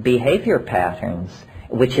behavior patterns,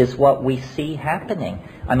 which is what we see happening.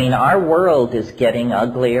 I mean, our world is getting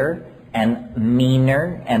uglier and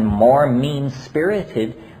meaner and more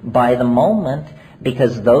mean-spirited by the moment,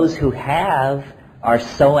 because those who have are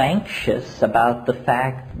so anxious about the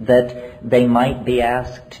fact that they might be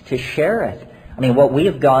asked to share it. I mean, what we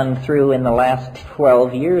have gone through in the last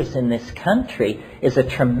 12 years in this country is a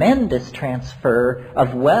tremendous transfer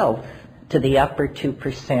of wealth to the upper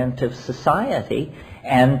 2% of society,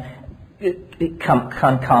 and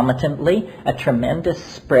concomitantly a tremendous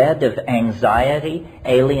spread of anxiety,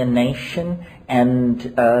 alienation,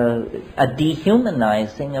 and a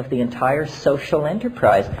dehumanizing of the entire social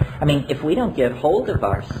enterprise. I mean, if we don't get hold of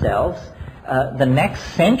ourselves, the next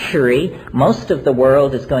century, most of the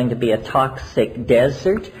world is going to be a toxic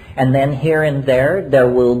desert, and then here and there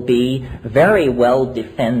will be very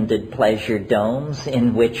well-defended pleasure domes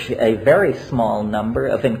in which a very small number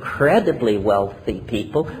of incredibly wealthy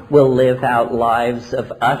people will live out lives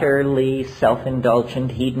of utterly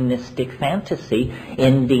self-indulgent, hedonistic fantasy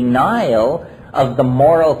in denial of the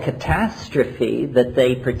moral catastrophe that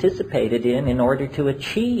they participated in order to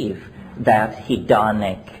achieve that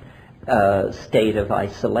hedonic state of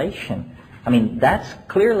isolation. I mean, that's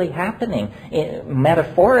clearly happening.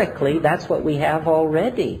 Metaphorically, that's what we have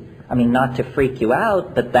already. I mean, not to freak you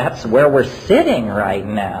out, but that's where we're sitting right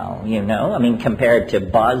now, you know? I mean, compared to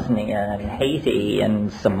Bosnia and Haiti and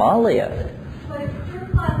Somalia. But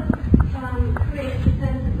surplus creates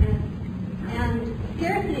defensiveness, and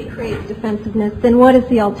scarcity creates defensiveness, then what is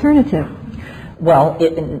the alternative? Well,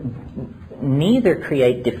 neither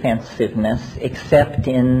create defensiveness except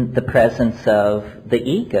in the presence of the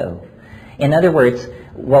ego. In other words,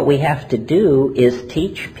 what we have to do is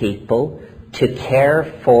teach people to care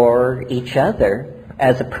for each other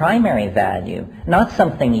as a primary value, not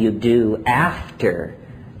something you do after,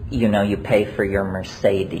 you know, you pay for your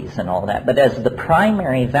Mercedes and all that, but as the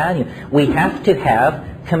primary value. We have to have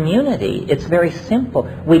community. It's very simple.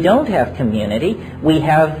 We don't have community. We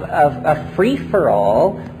have a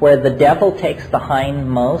free-for-all where the devil takes the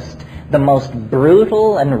hindmost, the most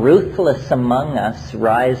brutal and ruthless among us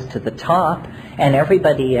rise to the top, and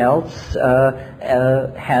everybody else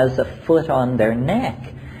has a foot on their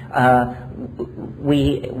neck.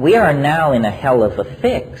 We are now in a hell of a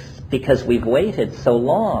fix because we've waited so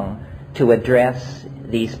long to address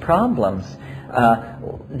these problems.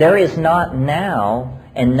 There is not now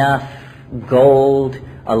enough gold,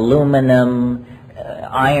 aluminum,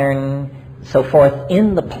 iron, so forth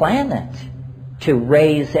in the planet to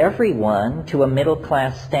raise everyone to a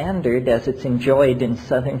middle-class standard as it's enjoyed in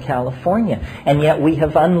Southern California. And yet we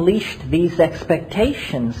have unleashed these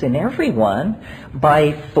expectations in everyone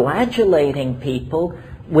by flagellating people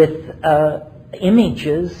with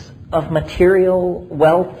images of material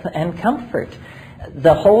wealth and comfort.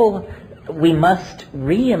 We must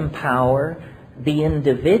re-empower the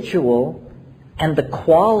individual and the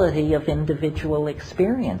quality of individual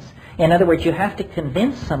experience. In other words, you have to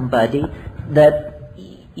convince somebody that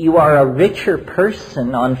you are a richer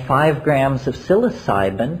person on 5 grams of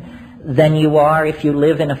psilocybin than you are if you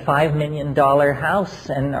live in a $5 million house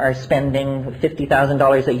and are spending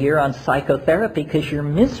 $50,000 a year on psychotherapy because you're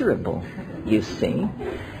miserable, you see.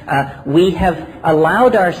 We have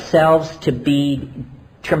allowed ourselves to be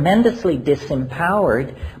tremendously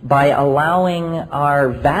disempowered by allowing our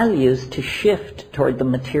values to shift toward the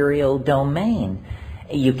material domain.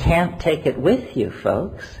 You can't take it with you,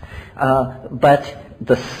 folks. But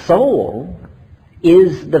the soul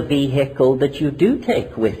is the vehicle that you do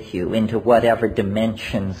take with you into whatever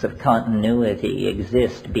dimensions of continuity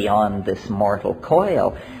exist beyond this mortal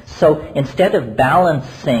coil. So instead of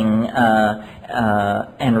balancing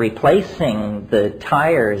and replacing the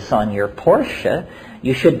tires on your Porsche,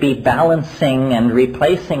 you should be balancing and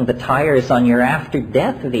replacing the tires on your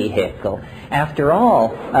after-death vehicle. After all,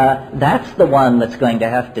 that's the one that's going to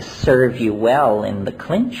have to serve you well in the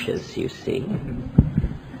clinches, you see.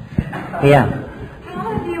 Yeah.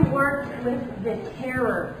 How have you worked with the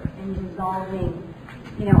terror in dissolving,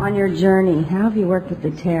 on your journey? How have you worked with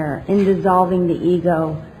the terror in dissolving the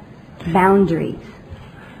ego boundaries?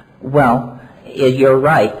 Well, you're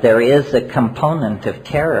right. There is a component of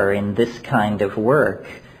terror in this kind of work.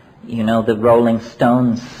 You know, the Rolling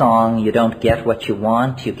Stones song, "You don't get what you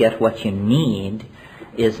want, you get what you need,"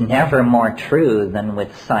 is never more true than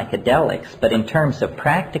with psychedelics. But in terms of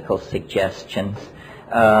practical suggestions,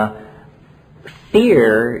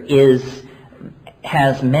 fear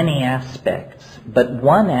has many aspects, but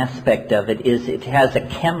one aspect of it is it has a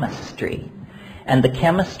chemistry. And the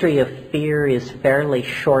chemistry of fear is fairly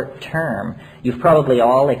short-term. You've probably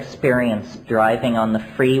all experienced driving on the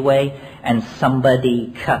freeway and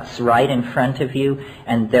somebody cuts right in front of you,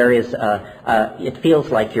 and there is it feels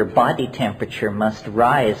like your body temperature must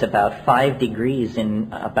rise about 5 degrees in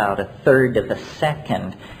about a third of a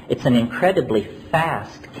second. It's an incredibly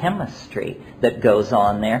fast chemistry that goes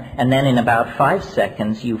on there, and then in about 5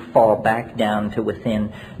 seconds you fall back down to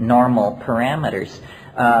within normal parameters.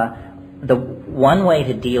 The one way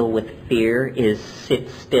to deal with fear is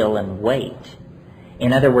sit still and wait.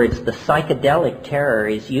 In other words, the psychedelic terror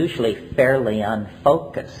is usually fairly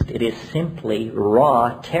unfocused. It is simply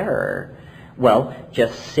raw terror. Well,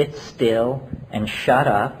 just sit still and shut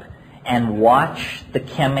up and watch the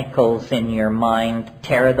chemicals in your mind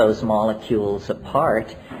tear those molecules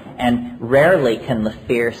apart, and rarely can the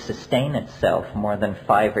fear sustain itself more than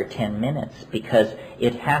 5 or 10 minutes, because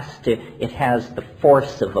it has the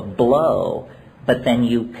force of a blow, but then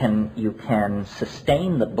you can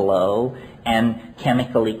sustain the blow and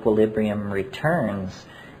chemical equilibrium returns.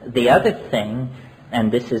 The other thing,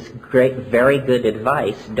 and this is great, very good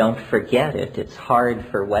advice, don't forget it, it's hard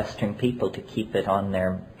for Western people to keep it on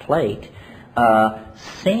their plate,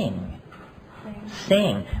 sing.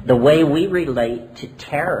 Sing. The way we relate to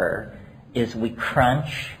terror is we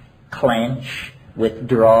crunch, clench,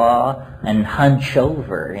 withdraw, and hunch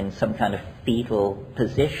over in some kind of fetal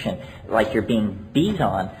position, like you're being beat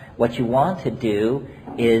on. What you want to do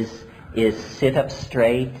is sit up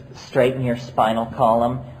straight, straighten your spinal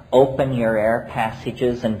column, open your air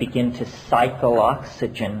passages, and begin to cycle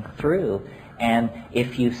oxygen through. And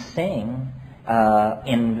if you sing,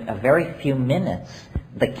 in a very few minutes,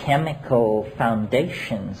 the chemical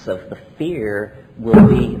foundations of the fear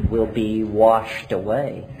will be washed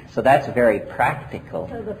away. So that's very practical.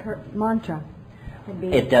 So the mantra would be...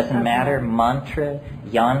 It doesn't matter, mantra,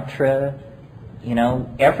 yantra,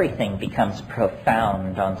 everything becomes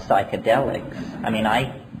profound on psychedelics. I mean,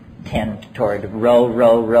 I tend toward row,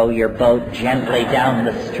 row, row your boat gently down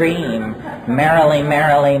the stream. Merrily,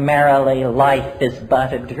 merrily, merrily, life is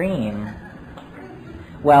but a dream.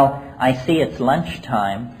 Well, I see it's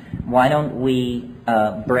lunchtime. Why don't we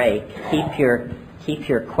break? Keep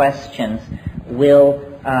your questions. We'll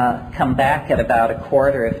come back at about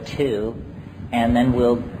 1:45, and then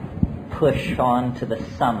we'll push on to the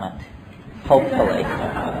summit, hopefully.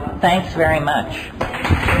 Thanks very much.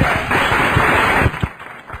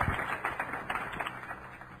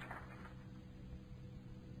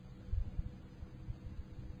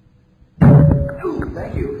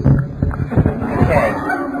 Thank you. Okay.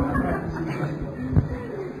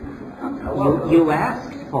 You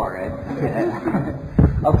asked for it.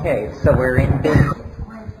 Okay, so we're in business.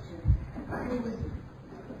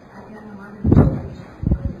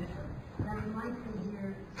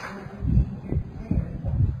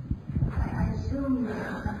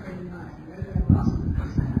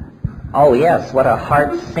 Oh yes, what a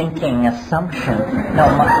heart-sinking assumption. No,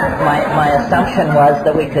 my assumption was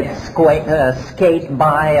that we could skate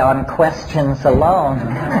by on questions alone.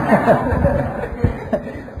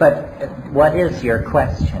 But what is your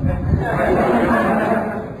question?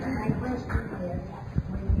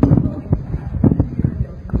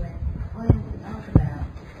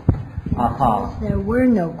 There were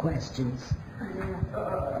no questions.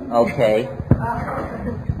 Okay.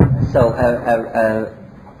 So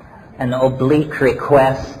an oblique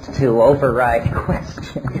request to override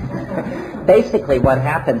questions. Basically what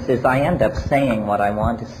happens is I end up saying what I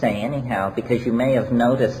want to say anyhow, because you may have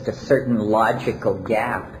noticed a certain logical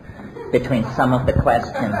gap between some of the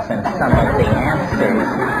questions and some of the answers.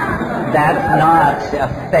 That's not a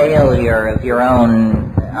failure of your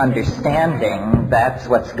own understanding. That's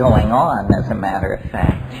what's going on, as a matter of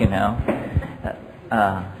fact,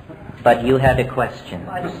 But you had a question.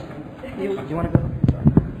 Do you want to go?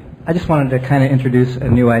 I just wanted to kind of introduce a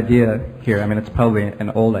new idea here. I mean, it's probably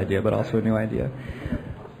an old idea, but also a new idea.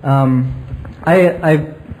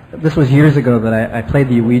 This was years ago that I played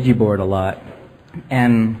the Ouija board a lot,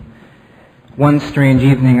 and one strange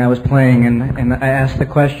evening I was playing, and I asked the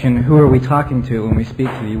question, who are we talking to when we speak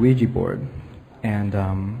to the Ouija board? And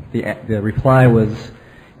the reply was,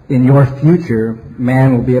 in your future,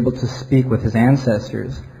 man will be able to speak with his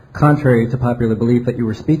ancestors, contrary to popular belief that you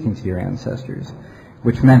were speaking to your ancestors,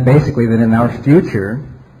 which meant basically that in our future,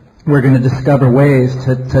 we're going to discover ways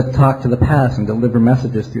to talk to the past and deliver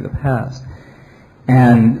messages through the past.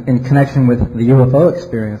 And in connection with the UFO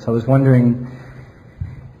experience, I was wondering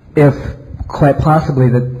if quite possibly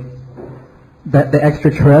that that the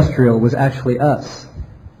extraterrestrial was actually us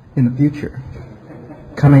in the future,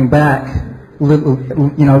 coming back,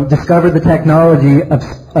 discovered the technology of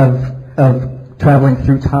traveling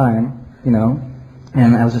through time,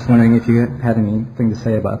 and I was just wondering if you had anything to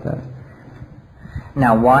say about that.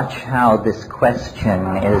 Now watch how this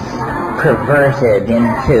question is perverted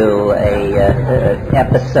into a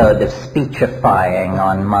episode of speechifying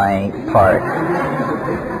on my part.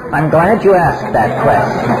 I'm glad you asked that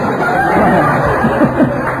question.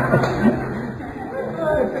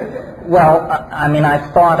 Well,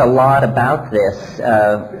 I've thought a lot about this.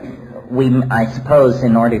 I suppose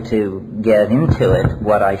in order to get into it,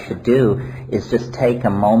 what I should do is just take a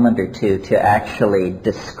moment or two to actually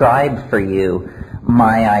describe for you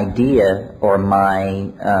my idea or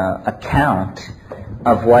my account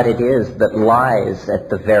of what it is that lies at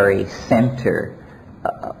the very center,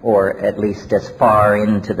 or at least as far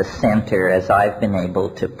into the center as I've been able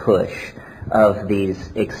to push of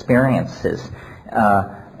these experiences.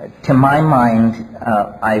 To my mind,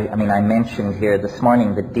 I mentioned here this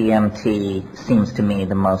morning that DMT seems to me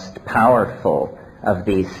the most powerful of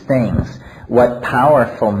these things. What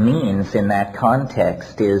powerful means in that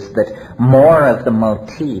context is that more of the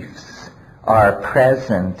motifs are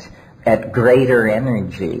present at greater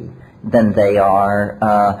energy than they are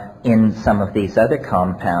in some of these other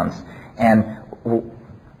compounds. And,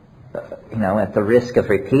 at the risk of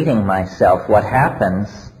repeating myself, what happens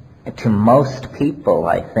to most people,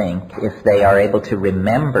 I think, if they are able to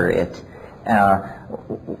remember it,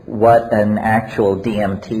 what an actual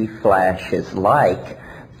DMT flash is like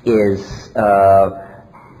is,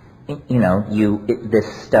 this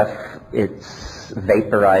stuff, it's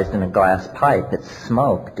vaporized in a glass pipe, it's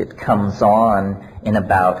smoked, it comes on in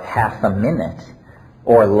about half a minute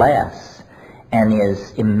or less, and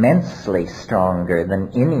is immensely stronger than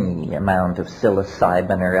any amount of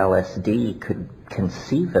psilocybin or LSD could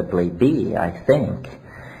conceivably be, I think.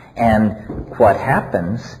 And what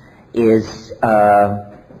happens is,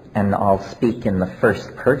 and I'll speak in the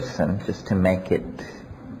first person just to make it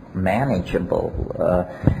manageable,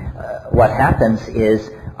 what happens is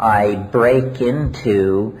I break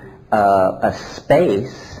into a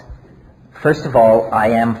space. First of all, I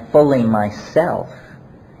am fully myself.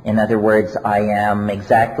 In other words, I am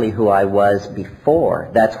exactly who I was before.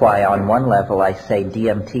 That's why on one level I say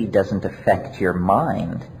DMT doesn't affect your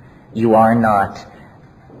mind. You are not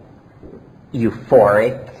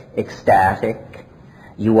euphoric, ecstatic.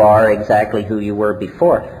 You are exactly who you were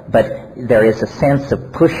before. But there is a sense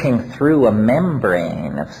of pushing through a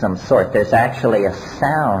membrane of some sort. There's actually a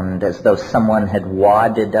sound as though someone had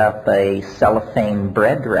wadded up a cellophane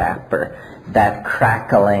bread wrapper. That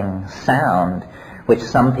crackling sound, which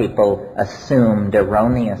some people assumed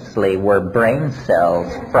erroneously were brain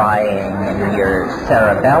cells frying in your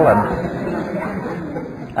cerebellum.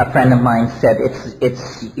 A friend of mine said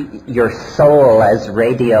it's your soul as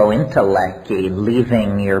radio intellect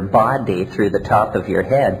leaving your body through the top of your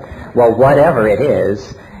head. Well, whatever it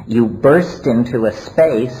is, you burst into a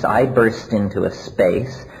space, I burst into a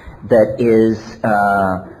space that is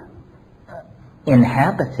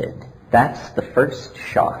inhabited. That's the first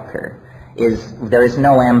shocker. There is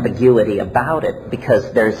no ambiguity about it,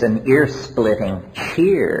 because there's an ear-splitting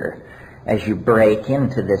cheer as you break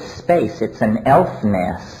into this space. It's an elf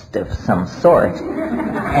nest of some sort.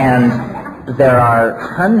 And there are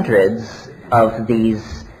hundreds of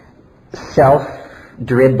these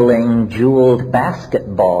self-dribbling, jeweled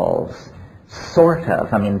basketballs, sort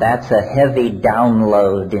of. That's a heavy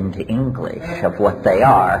download into English of what they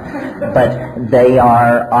are. But they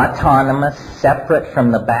are autonomous, separate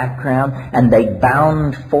from the background, and they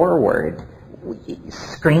bound forward,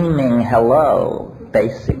 screaming hello,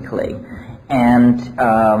 basically. And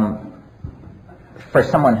for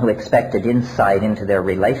someone who expected insight into their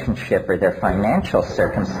relationship or their financial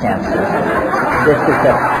circumstances, this is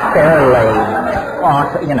a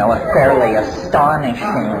fairly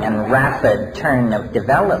astonishing and rapid turn of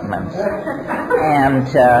developments.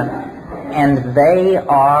 And they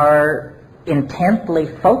are intently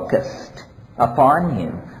focused upon you.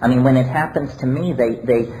 When it happens to me,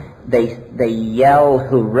 they yell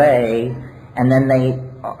hooray, and then they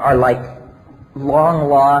are like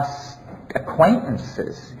long-lost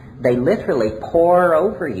acquaintances. They literally pour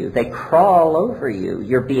over you. They crawl over you.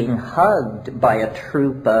 You're being hugged by a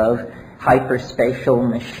troop of hyperspatial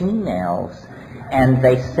machine elves. And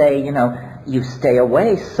they say, you stay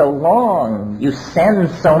away so long. You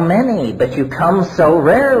send so many, but you come so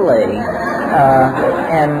rarely.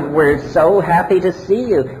 And we're so happy to see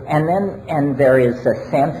you. And there is a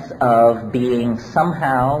sense of being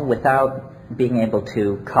somehow, without being able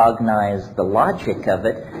to cognize the logic of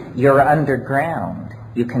it, you're underground.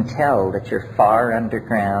 You can tell that you're far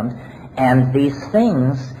underground. And these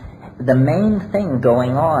things, the main thing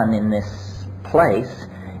going on in this place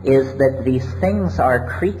is that these things are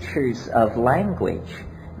creatures of language.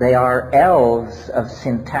 They are elves of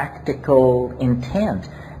syntactical intent.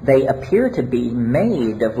 They appear to be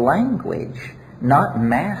made of language, not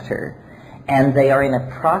matter. And they are in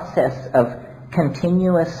a process of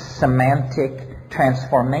continuous semantic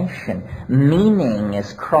transformation. Meaning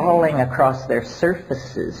is crawling across their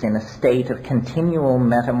surfaces in a state of continual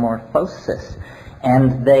metamorphosis.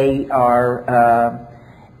 And they are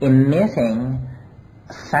emitting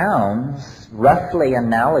sounds roughly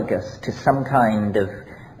analogous to some kind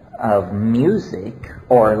of music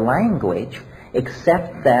or language,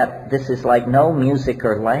 except that this is like no music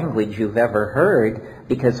or language you've ever heard,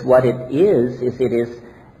 because what it is it is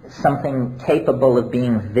something capable of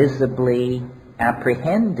being visibly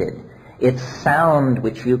apprehended. It's sound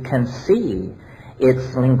which you can see.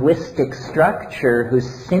 It's linguistic structure whose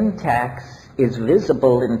syntax is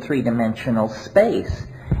visible in three-dimensional space.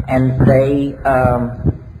 And they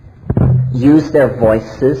use their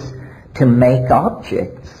voices to make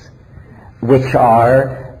objects which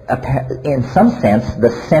are, in some sense, the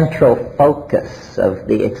central focus of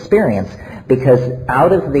the experience. Because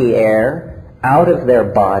out of the air, out of their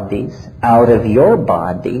bodies, out of your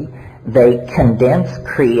body, they condense,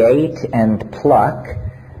 create, and pluck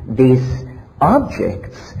these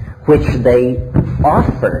objects which they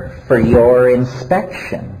offer for your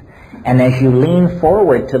inspection. And as you lean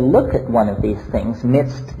forward to look at one of these things,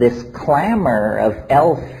 midst this clamor of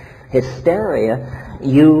elf hysteria,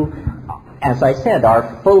 you, as I said,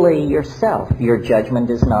 are fully yourself. Your judgment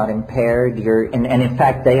is not impaired. And in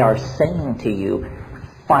fact, they are saying to you,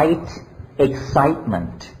 fight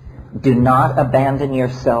excitement. Do not abandon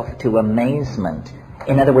yourself to amazement.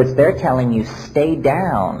 In other words, they're telling you, stay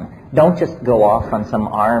down. Don't just go off on some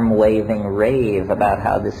arm-waving rave about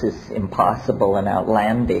how this is impossible and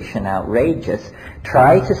outlandish and outrageous.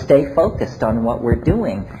 Try to stay focused on what we're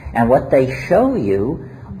doing. And what they show you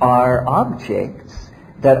are objects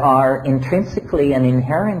that are intrinsically and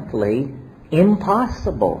inherently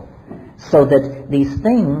impossible. So that these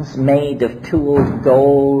things made of tooled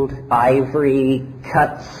gold, ivory,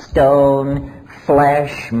 cut stone,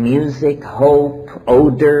 flesh, music, hope,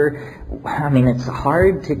 odor, I mean, it's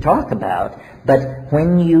hard to talk about, but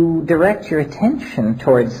when you direct your attention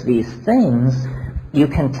towards these things, you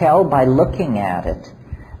can tell by looking at it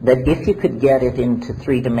that if you could get it into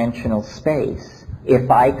three-dimensional space,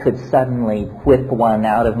 if I could suddenly whip one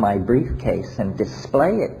out of my briefcase and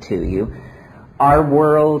display it to you, our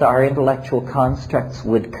world, our intellectual constructs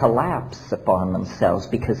would collapse upon themselves,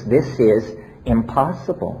 because this is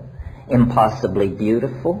impossible, impossibly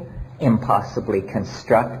beautiful, impossibly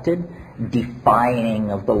constructed,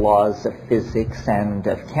 defying of the laws of physics and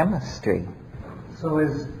of chemistry. So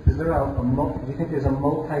is there do you think there's a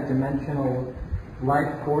multi-dimensional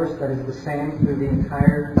life force that is the same through the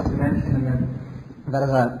entire dimension, and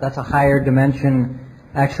then that's a higher dimension,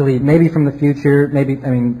 actually, maybe from the future, maybe, I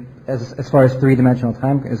mean, as far as three-dimensional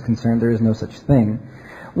time is concerned, there is no such thing.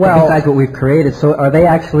 Well, besides what we've created. So are they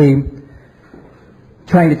actually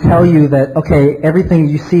trying to tell you that, okay, everything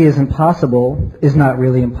you see is impossible is not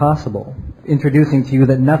really impossible, introducing to you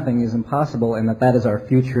that nothing is impossible, and that is our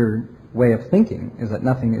future way of thinking, is that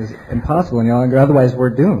nothing is impossible any longer, otherwise we're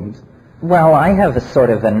doomed? Well, I have a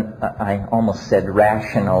sort of I almost said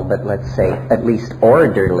rational, but let's say at least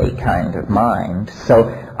orderly kind of mind.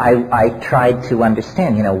 So I tried to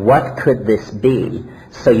understand, what could this be?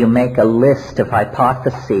 So you make a list of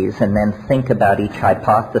hypotheses and then think about each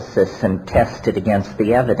hypothesis and test it against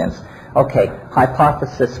the evidence. Okay,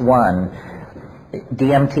 hypothesis 1,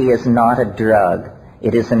 DMT is not a drug.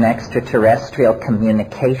 It is an extraterrestrial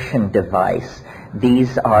communication device.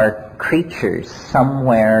 These are creatures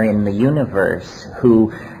somewhere in the universe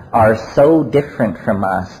who are so different from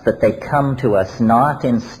us that they come to us not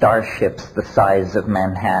in starships the size of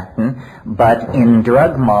Manhattan, but in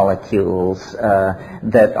drug molecules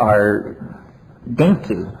that are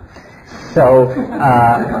dinky. So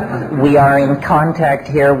we are in contact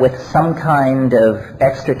here with some kind of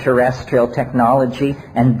extraterrestrial technology,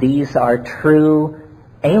 and these are true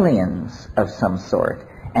aliens of some sort.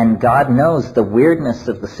 And God knows the weirdness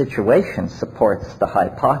of the situation supports the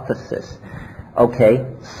hypothesis. Okay,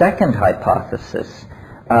 second hypothesis.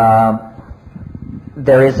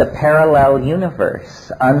 There is a parallel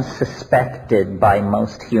universe, unsuspected by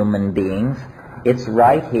most human beings. It's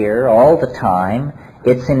right here all the time.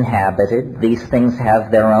 It's inhabited. These things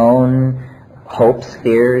have their own hopes,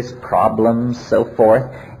 fears, problems, so forth,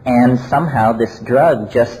 and somehow this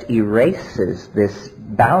drug just erases this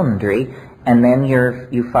boundary, and then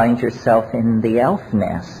you find yourself in the elf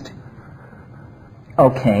nest.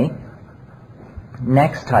 Okay,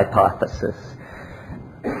 next hypothesis.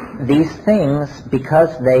 These things,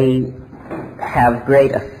 because they have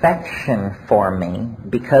great affection for me,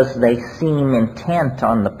 because they seem intent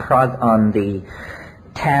on the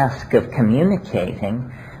task of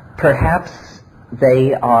communicating, perhaps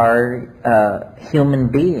they are human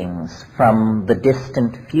beings from the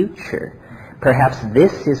distant future. Perhaps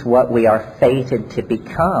this is what we are fated to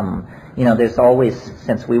become. You know, there's always,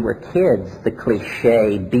 since we were kids, the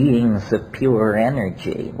cliche, beings of pure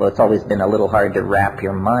energy. Well, it's always been a little hard to wrap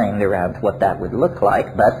your mind around what that would look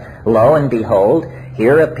like, but lo and behold,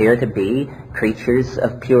 here appear to be creatures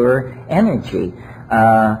of pure energy.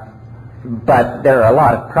 But there are a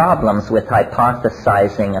lot of problems with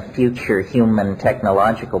hypothesizing a future human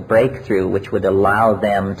technological breakthrough which would allow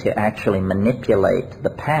them to actually manipulate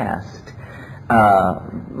the past.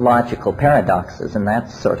 Logical paradoxes and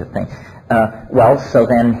that sort of thing. Well, so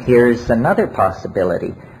then here's another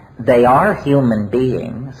possibility. They are human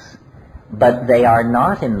beings, but they are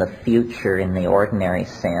not in the future in the ordinary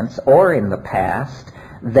sense or in the past.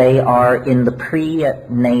 They are in the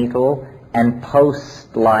prenatal and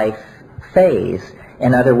post-life phase.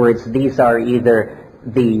 In other words, these are either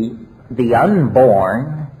the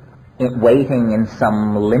unborn waiting in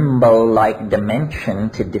some limbo-like dimension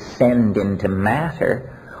to descend into matter,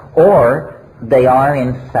 or they are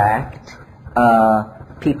in fact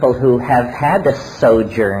people who have had a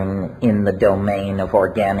sojourn in the domain of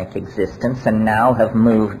organic existence and now have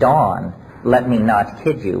moved on. Let me not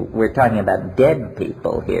kid you, we're talking about dead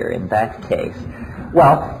people here in that case.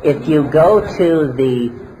 Well, if you go to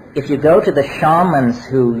the shamans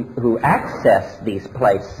who access these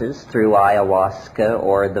places through ayahuasca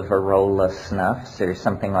or the Varrola snuffs or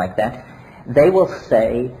something like that, they will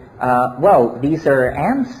say, well, these are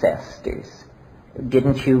ancestors.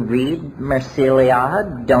 Didn't you read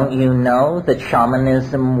Merciliad? Don't you know that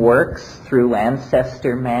shamanism works through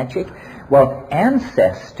ancestor magic? Well,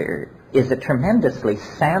 ancestor is a tremendously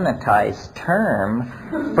sanitized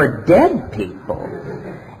term for dead people.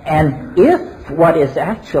 And if what is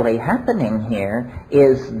actually happening here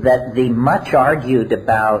is that the much argued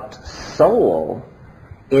about soul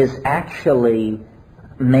is actually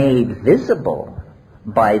made visible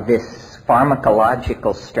by this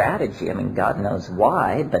pharmacological strategy, I mean, God knows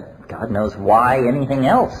why, but God knows why anything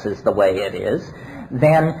else is the way it is,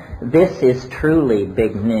 then this is truly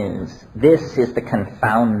big news. This is the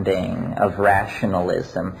confounding of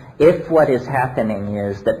rationalism. If what is happening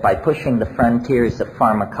is that by pushing the frontiers of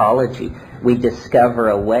pharmacology, we discover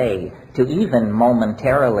a way to even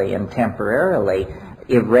momentarily and temporarily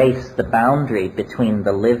erase the boundary between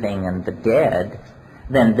the living and the dead,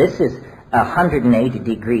 then this is a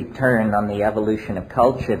 180-degree turn on the evolution of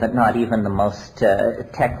culture that not even the most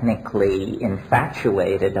technically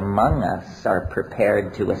infatuated among us are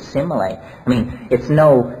prepared to assimilate. I mean, it's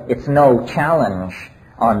no challenge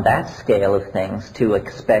on that scale of things to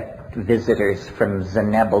expect visitors from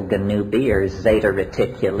Zenebel Ganubi or Zeta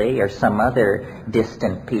Reticuli or some other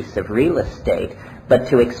distant piece of real estate, but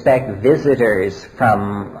to expect visitors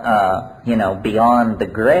from, beyond the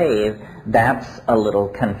grave, that's a little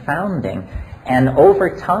confounding. And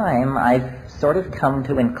over time, I've sort of come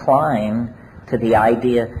to incline to the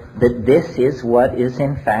idea that this is what is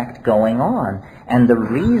in fact going on. And the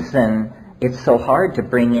reason it's so hard to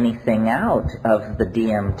bring anything out of the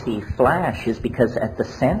DMT flash is because at the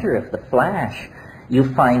center of the flash,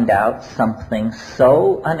 you find out something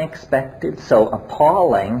so unexpected, so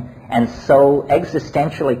appalling, and so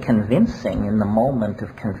existentially convincing in the moment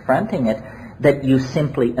of confronting it that you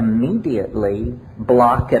simply immediately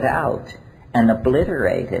block it out and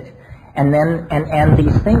obliterate it. And then, and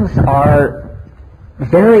these things are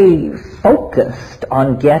very focused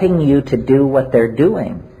on getting you to do what they're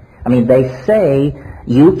doing. I mean, they say,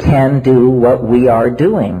 you can do what we are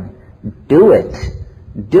doing. Do it.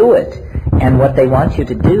 Do it. And what they want you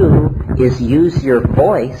to do is use your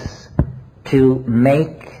voice to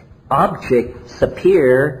make objects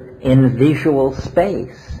appear in visual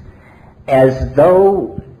space, as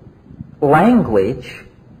though language,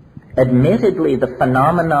 admittedly the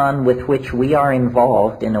phenomenon with which we are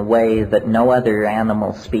involved in a way that no other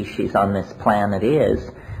animal species on this planet is,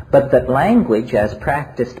 but that language, as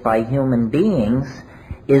practiced by human beings,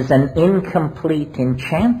 is an incomplete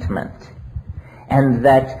enchantment, and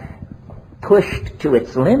that pushed to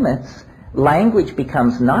its limits, language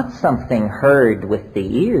becomes not something heard with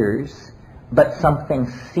the ears, but something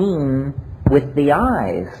seen with the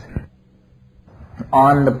eyes.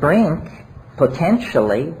 on the brink,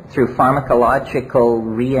 potentially, through pharmacological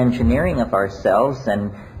re-engineering of ourselves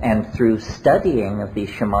and through studying of these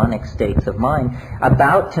shamanic states of mind,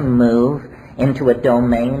 about to move into a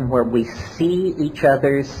domain where we see each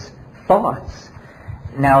other's thoughts.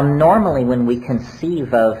 Now, normally when we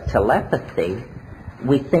conceive of telepathy,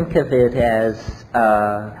 we think of it as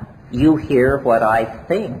you hear what I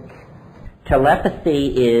think. Telepathy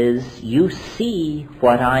is you see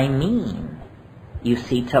what I mean. You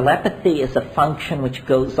see, telepathy is a function which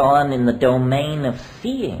goes on in the domain of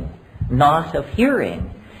seeing, not of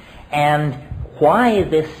hearing. And why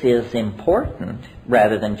this is important,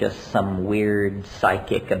 rather than just some weird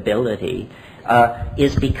psychic ability,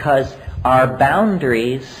 is because our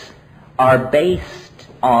boundaries are based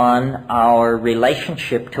on our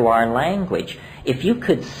relationship to our language. If you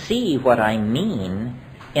could see what I mean,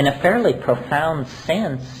 in a fairly profound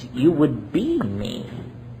sense, you would be me.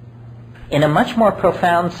 In a much more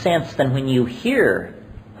profound sense than when you hear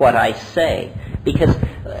what I say. Because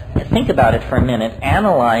think about it for a minute.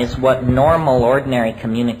 Analyze what normal, ordinary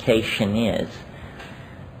communication is.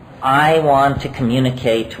 I want to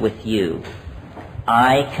communicate with you.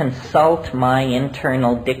 I consult my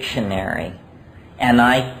internal dictionary, and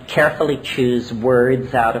I carefully choose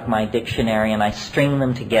words out of my dictionary, and I string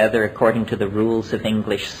them together according to the rules of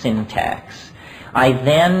English syntax. I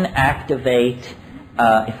then activate,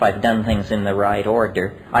 if I've done things in the right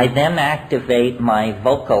order, I then activate my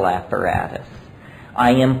vocal apparatus.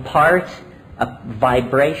 I impart a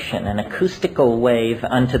vibration, an acoustical wave,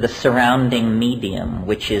 unto the surrounding medium,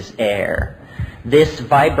 which is air. This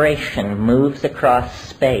vibration moves across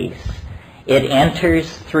space. It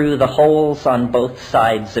enters through the holes on both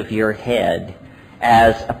sides of your head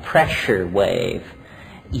as a pressure wave.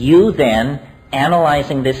 You then,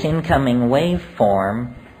 analyzing this incoming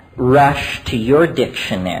waveform, rush to your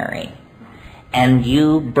dictionary, and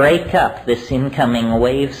you break up this incoming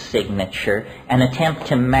wave signature and attempt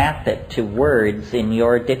to map it to words in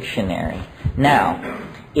your dictionary. Now,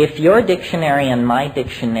 if your dictionary and my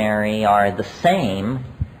dictionary are the same,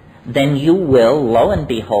 then you will, lo and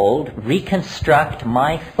behold, reconstruct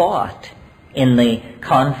my thought in the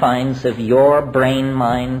confines of your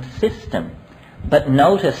brain-mind system. But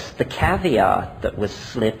notice the caveat that was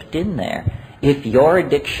slipped in there. If your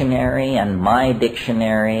dictionary and my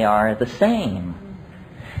dictionary are the same.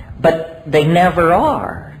 But they never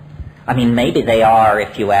are. I mean, maybe they are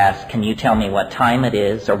if you ask, can you tell me what time it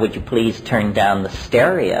is, or would you please turn down the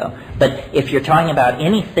stereo? But if you're talking about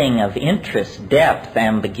anything of interest, depth,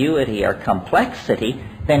 ambiguity, or complexity,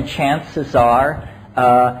 then chances are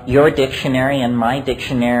your dictionary and my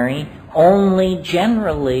dictionary only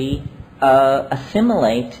generally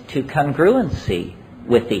assimilate to congruency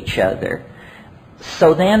with each other.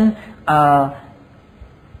 So then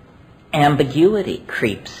ambiguity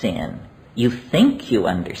creeps in. You think you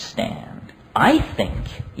understand. I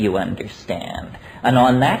think you understand. And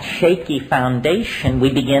on that shaky foundation,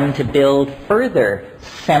 we begin to build further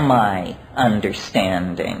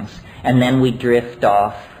semi-understandings. And then we drift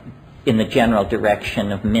off in the general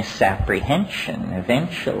direction of misapprehension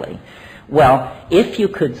eventually. Well, if you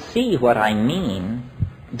could see what I mean,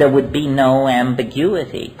 there would be no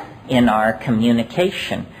ambiguity in our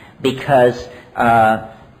communication, because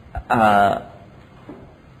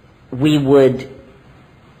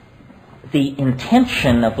the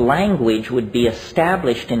intention of language would be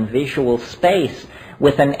established in visual space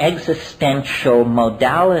with an existential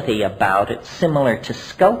modality about it similar to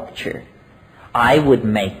sculpture. I would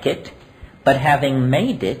make it, but having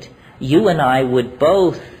made it, you and I would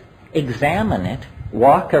both examine it,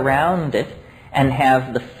 walk around it, and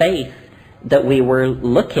have the faith that we were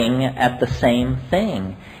looking at the same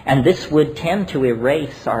thing. And this would tend to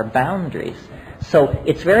erase our boundaries. So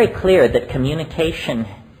it's very clear that communication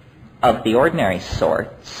of the ordinary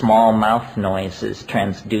sort, small mouth noises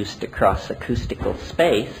transduced across acoustical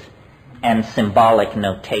space, and symbolic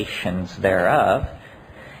notations thereof,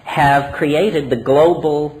 have created the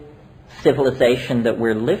global civilization that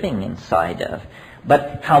we're living inside of.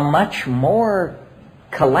 But how much more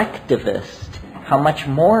collectivist, how much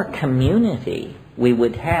more community we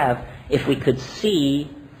would have if we could see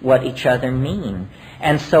what each other mean.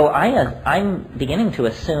 And so I'm beginning to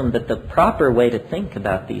assume that the proper way to think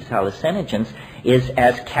about these hallucinogens is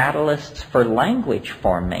as catalysts for language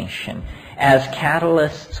formation, as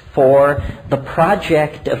catalysts for the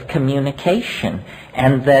project of communication,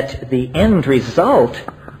 and that the end result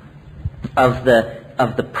of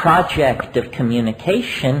the project of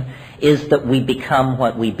communication is that we become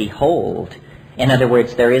what we behold. In other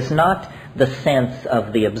words, there is not the sense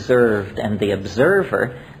of the observed and the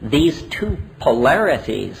observer, these two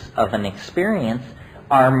polarities of an experience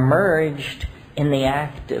are merged in the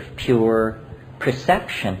act of pure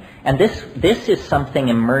perception. And this is something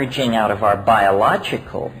emerging out of our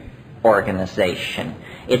biological organization.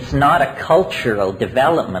 It's not a cultural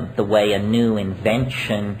development the way a new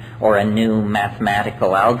invention or a new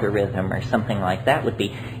mathematical algorithm or something like that would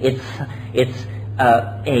be. It's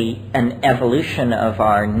an evolution of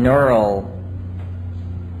our neural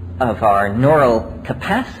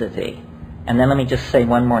capacity. And then let me just say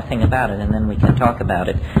one more thing about it, and then we can talk about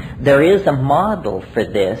it. There is a model for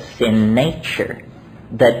this in nature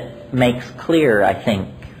that makes clear, I think,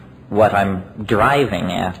 what I'm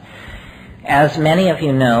driving at. As many of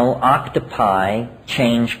you know, octopi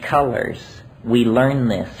change colors. We learn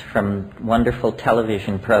this from wonderful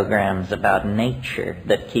television programs about nature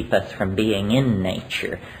that keep us from being in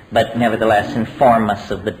nature, but nevertheless inform us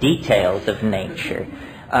of the details of nature.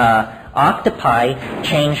 Octopi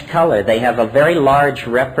change color. They have a very large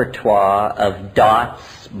repertoire of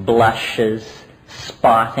dots, blushes,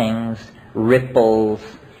 spottings, ripples,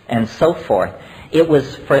 and so forth. It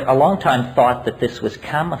was for a long time thought that this was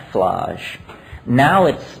camouflage. Now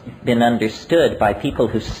it's been understood by people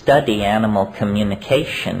who study animal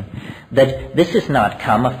communication that this is not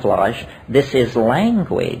camouflage, this is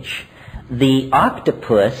language. The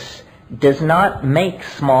octopus does not make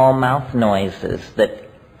small mouth noises that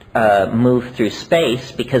move through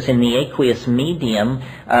space, because in the aqueous medium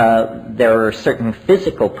there are certain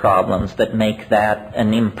physical problems that make that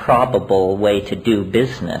an improbable way to do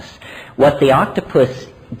business. What the octopus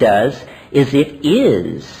does is it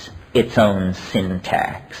is its own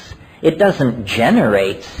syntax. It doesn't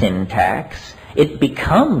generate syntax, it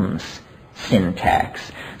becomes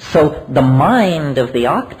syntax. So the mind of the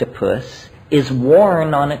octopus is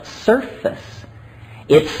worn on its surface.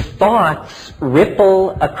 Its thoughts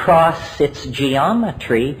ripple across its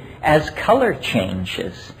geometry as color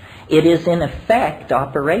changes. It is in effect,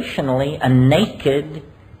 operationally, a naked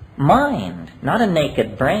mind. Not a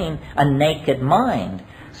naked brain, a naked mind.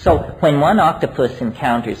 So when one octopus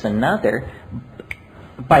encounters another,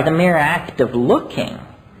 by the mere act of looking,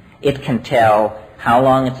 it can tell how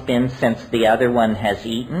long it's been since the other one has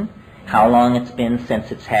eaten, how long it's been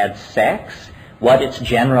since it's had sex, what its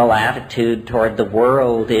general attitude toward the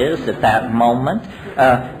world is at that moment,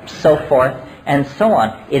 so forth and so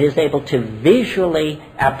on. It is able to visually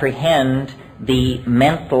apprehend the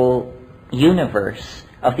mental universe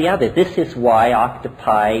of the other. This is why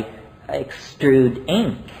octopi extrude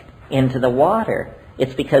ink into the water.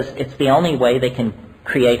 It's because it's the only way they can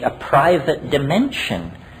create a private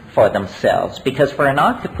dimension for themselves. Because for an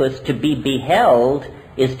octopus, to be beheld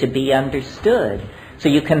is to be understood. So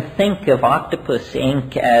you can think of octopus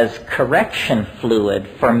ink as correction fluid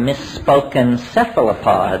for misspoken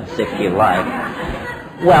cephalopods, if you like.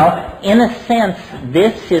 Well, in a sense,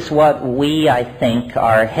 this is what we, I think,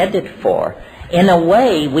 are headed for. In a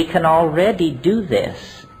way, we can already do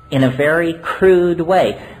this in a very crude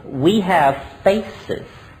way. We have faces.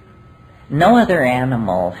 No other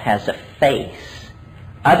animal has a face.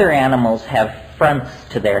 Other animals have fronts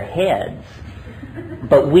to their heads.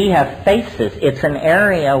 But we have faces. It's an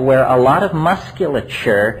area where a lot of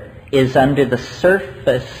musculature is under the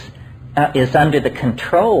surface, is under the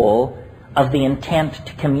control of the intent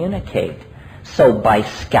to communicate. So by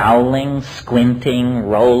scowling, squinting,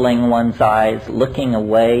 rolling one's eyes, looking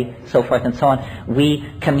away, so forth and so on, we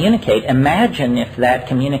communicate. Imagine if that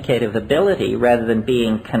communicative ability, rather than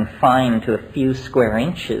being confined to a few square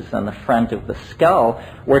inches on the front of the skull,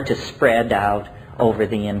 were to spread out over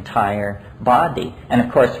the entire body. And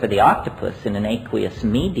of course, for the octopus in an aqueous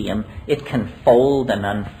medium, it can fold and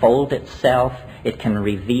unfold itself. It can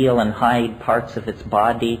reveal and hide parts of its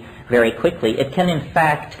body very quickly. It can, in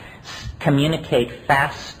fact, communicate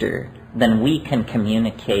faster than we can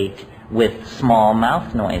communicate with small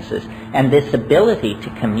mouth noises. And this ability to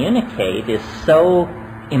communicate is so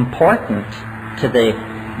important to the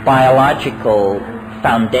biological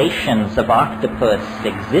foundations of octopus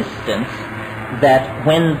existence that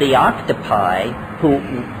when the octopi,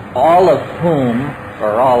 all of whom,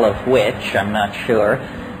 or all of which, I'm not sure,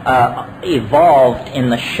 evolved in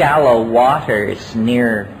the shallow waters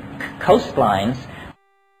near coastlines,